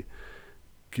me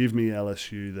Give me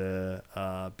LSU there.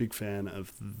 Big fan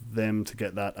of them to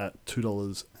get that at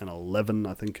 $2.11,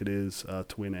 I think it is, to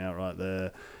win outright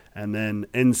there. And then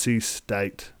NC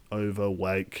State over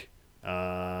Wake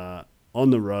on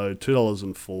the road,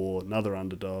 $2.04, another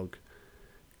underdog.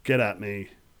 Get at me.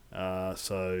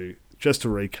 So just to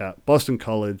recap, Boston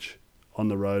College on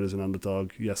the road as an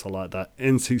underdog. Yes, I like that.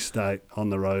 NC State on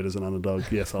the road as an underdog.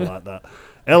 Yes, I like that.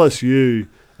 LSU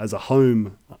as a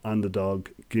home underdog.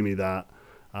 Give me that.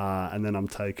 And then I'm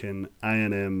taking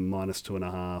A&M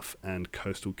 -2.5 and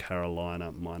Coastal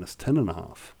Carolina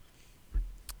 -10.5.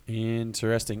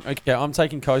 Interesting. Okay, I'm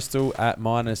taking Coastal at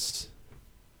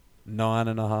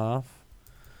 -9.5.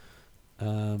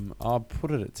 I'll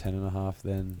put it at 10.5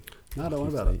 then. No, don't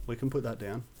worry about it. We can put that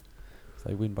down. If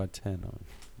they win by 10.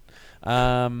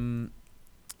 I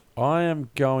am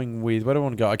going with... Where do I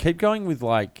want to go? I keep going with,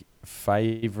 like,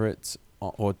 favourites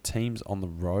or teams on the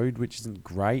road, which isn't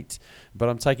great. But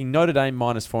I'm taking Notre Dame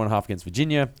 -4.5 against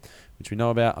Virginia, which we know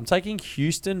about. I'm taking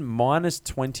Houston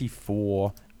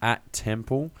 -24 at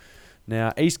Temple.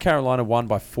 Now, East Carolina won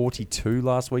by 42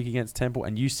 last week against Temple,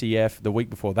 and UCF the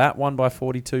week before that won by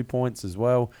 42 points as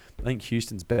well. I think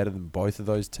Houston's better than both of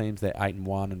those teams. They're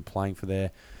 8-1 and playing for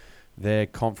their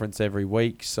conference every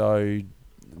week. So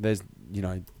there's,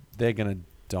 they're going to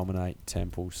dominate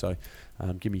Temple. So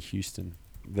give me Houston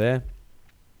there.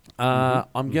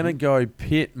 I'm going to go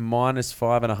Pitt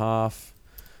 -5.5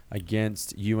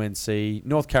 against UNC.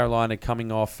 North Carolina coming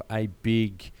off a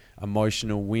big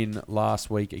emotional win last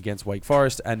week against Wake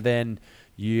Forest, and then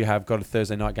you have got a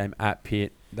Thursday night game at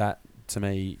Pitt. That, to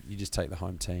me, you just take the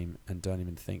home team and don't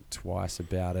even think twice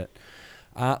about it.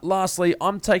 Lastly,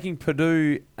 I'm taking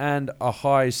Purdue and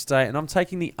Ohio State, and I'm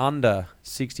taking the under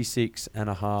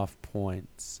 66.5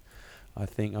 points. I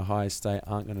think Ohio State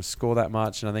aren't going to score that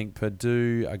much, and I think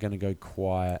Purdue are going to go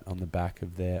quiet on the back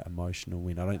of their emotional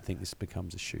win. I don't think this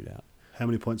becomes a shootout. How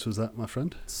many points was that, my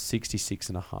friend?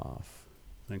 66.5.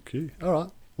 Thank you. All right.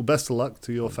 Well, best of luck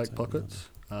to your fake pockets.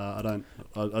 I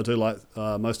do like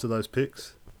most of those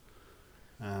picks.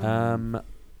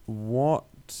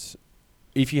 What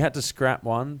if you had to scrap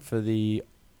one for the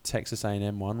Texas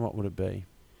A&M one? What would it be?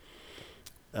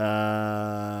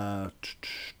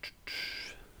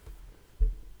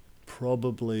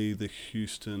 Probably the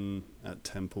Houston at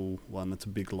Temple one. That's a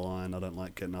big line. I don't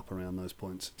like getting up around those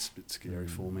points. It's a bit scary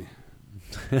for me.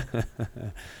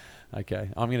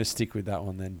 Okay, I'm going to stick with that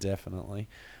one then, definitely.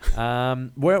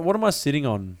 What am I sitting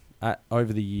on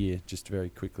over the year, just very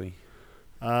quickly?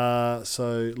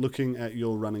 So looking at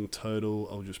your running total,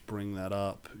 I'll just bring that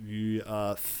up. You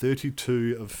are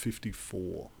 32 of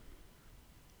 54.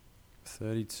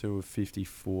 32 of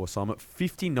 54. So I'm at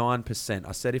 59%.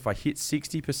 I said if I hit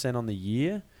 60% on the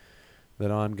year,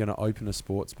 that I'm going to open a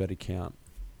sports bet account.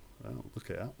 Well, look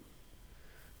out.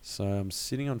 So I'm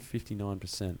sitting on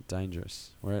 59%.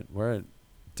 Dangerous. We're at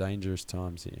dangerous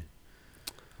times here.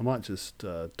 I might just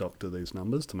doctor these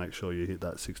numbers to make sure you hit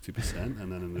that 60%,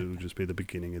 and then it'll just be the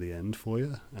beginning of the end for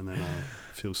you. And then I'll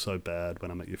feel so bad when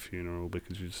I'm at your funeral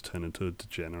because you just turn into a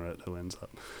degenerate who ends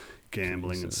up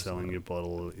gambling and selling your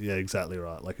bottle. Yeah, exactly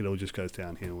right. Like, it all just goes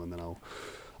downhill, and then I'll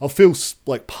feel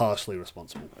like partially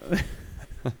responsible.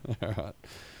 All right.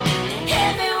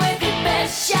 Hit me with your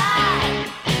best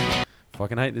shot.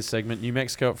 Fucking hate this segment. New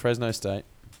Mexico at Fresno State.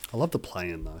 I love the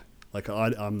play-in, though. Like,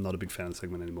 I'm not a big fan of the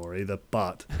segment anymore either,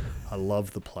 but I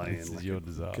love the play-in. This is like, your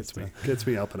disaster. Gets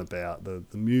me up and about. The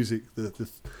music, the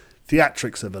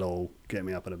theatrics of it all get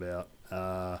me up and about.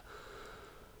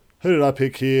 Who did I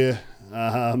pick here?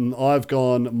 I've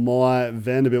gone my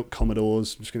Vanderbilt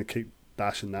Commodores. I'm just going to keep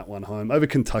bashing that one home. Over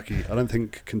Kentucky. I don't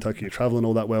think Kentucky are travelling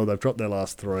all that well. They've dropped their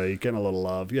last three, getting a lot of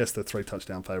love. Yes, they're 3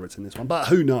 touchdown favourites in this one, but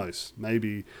who knows?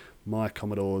 Maybe my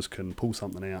Commodores can pull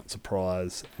something out,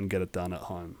 surprise, and get it done at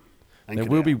home. There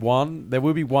will be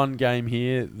one game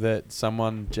here that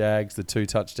someone jags the 2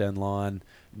 touchdown line.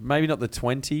 Maybe not the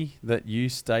 20 that you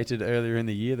stated earlier in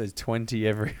the year. There's 20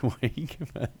 every week.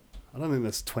 I don't think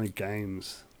there's 20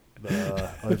 games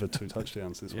that are over 2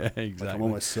 touchdowns this week. Yeah, exactly. Like, I'm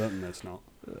almost certain there's not.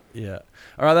 Yeah.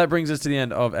 All right, that brings us to the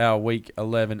end of our Week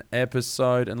 11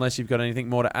 episode. Unless you've got anything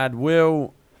more to add,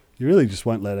 Will. You really just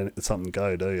won't let something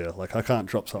go, do you? Like, I can't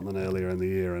drop something earlier in the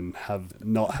year and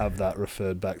not have that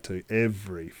referred back to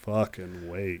every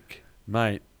fucking week.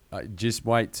 Mate, just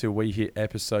wait till we hit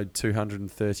episode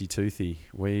 232.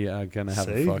 We are going to have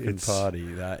a fucking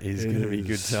party. That is going to be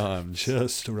good times.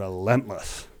 Just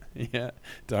relentless. Yeah.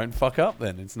 Don't fuck up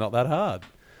then. It's not that hard.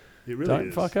 It really Don't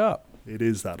is. fuck up. It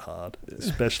is that hard,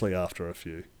 especially after a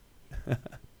few.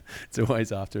 It's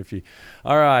always after a few.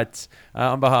 All right.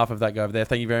 On behalf of that guy over there,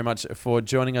 thank you very much for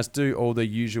joining us. Do all the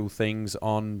usual things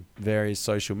on various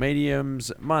social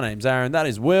mediums. My name's Aaron. That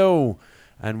is Will.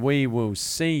 And we will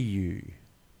see you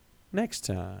next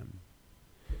time.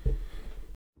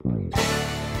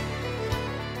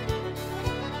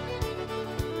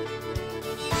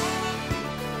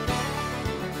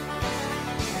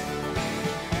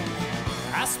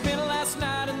 I spent last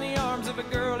night in the arms of a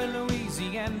girl in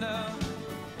Louisiana.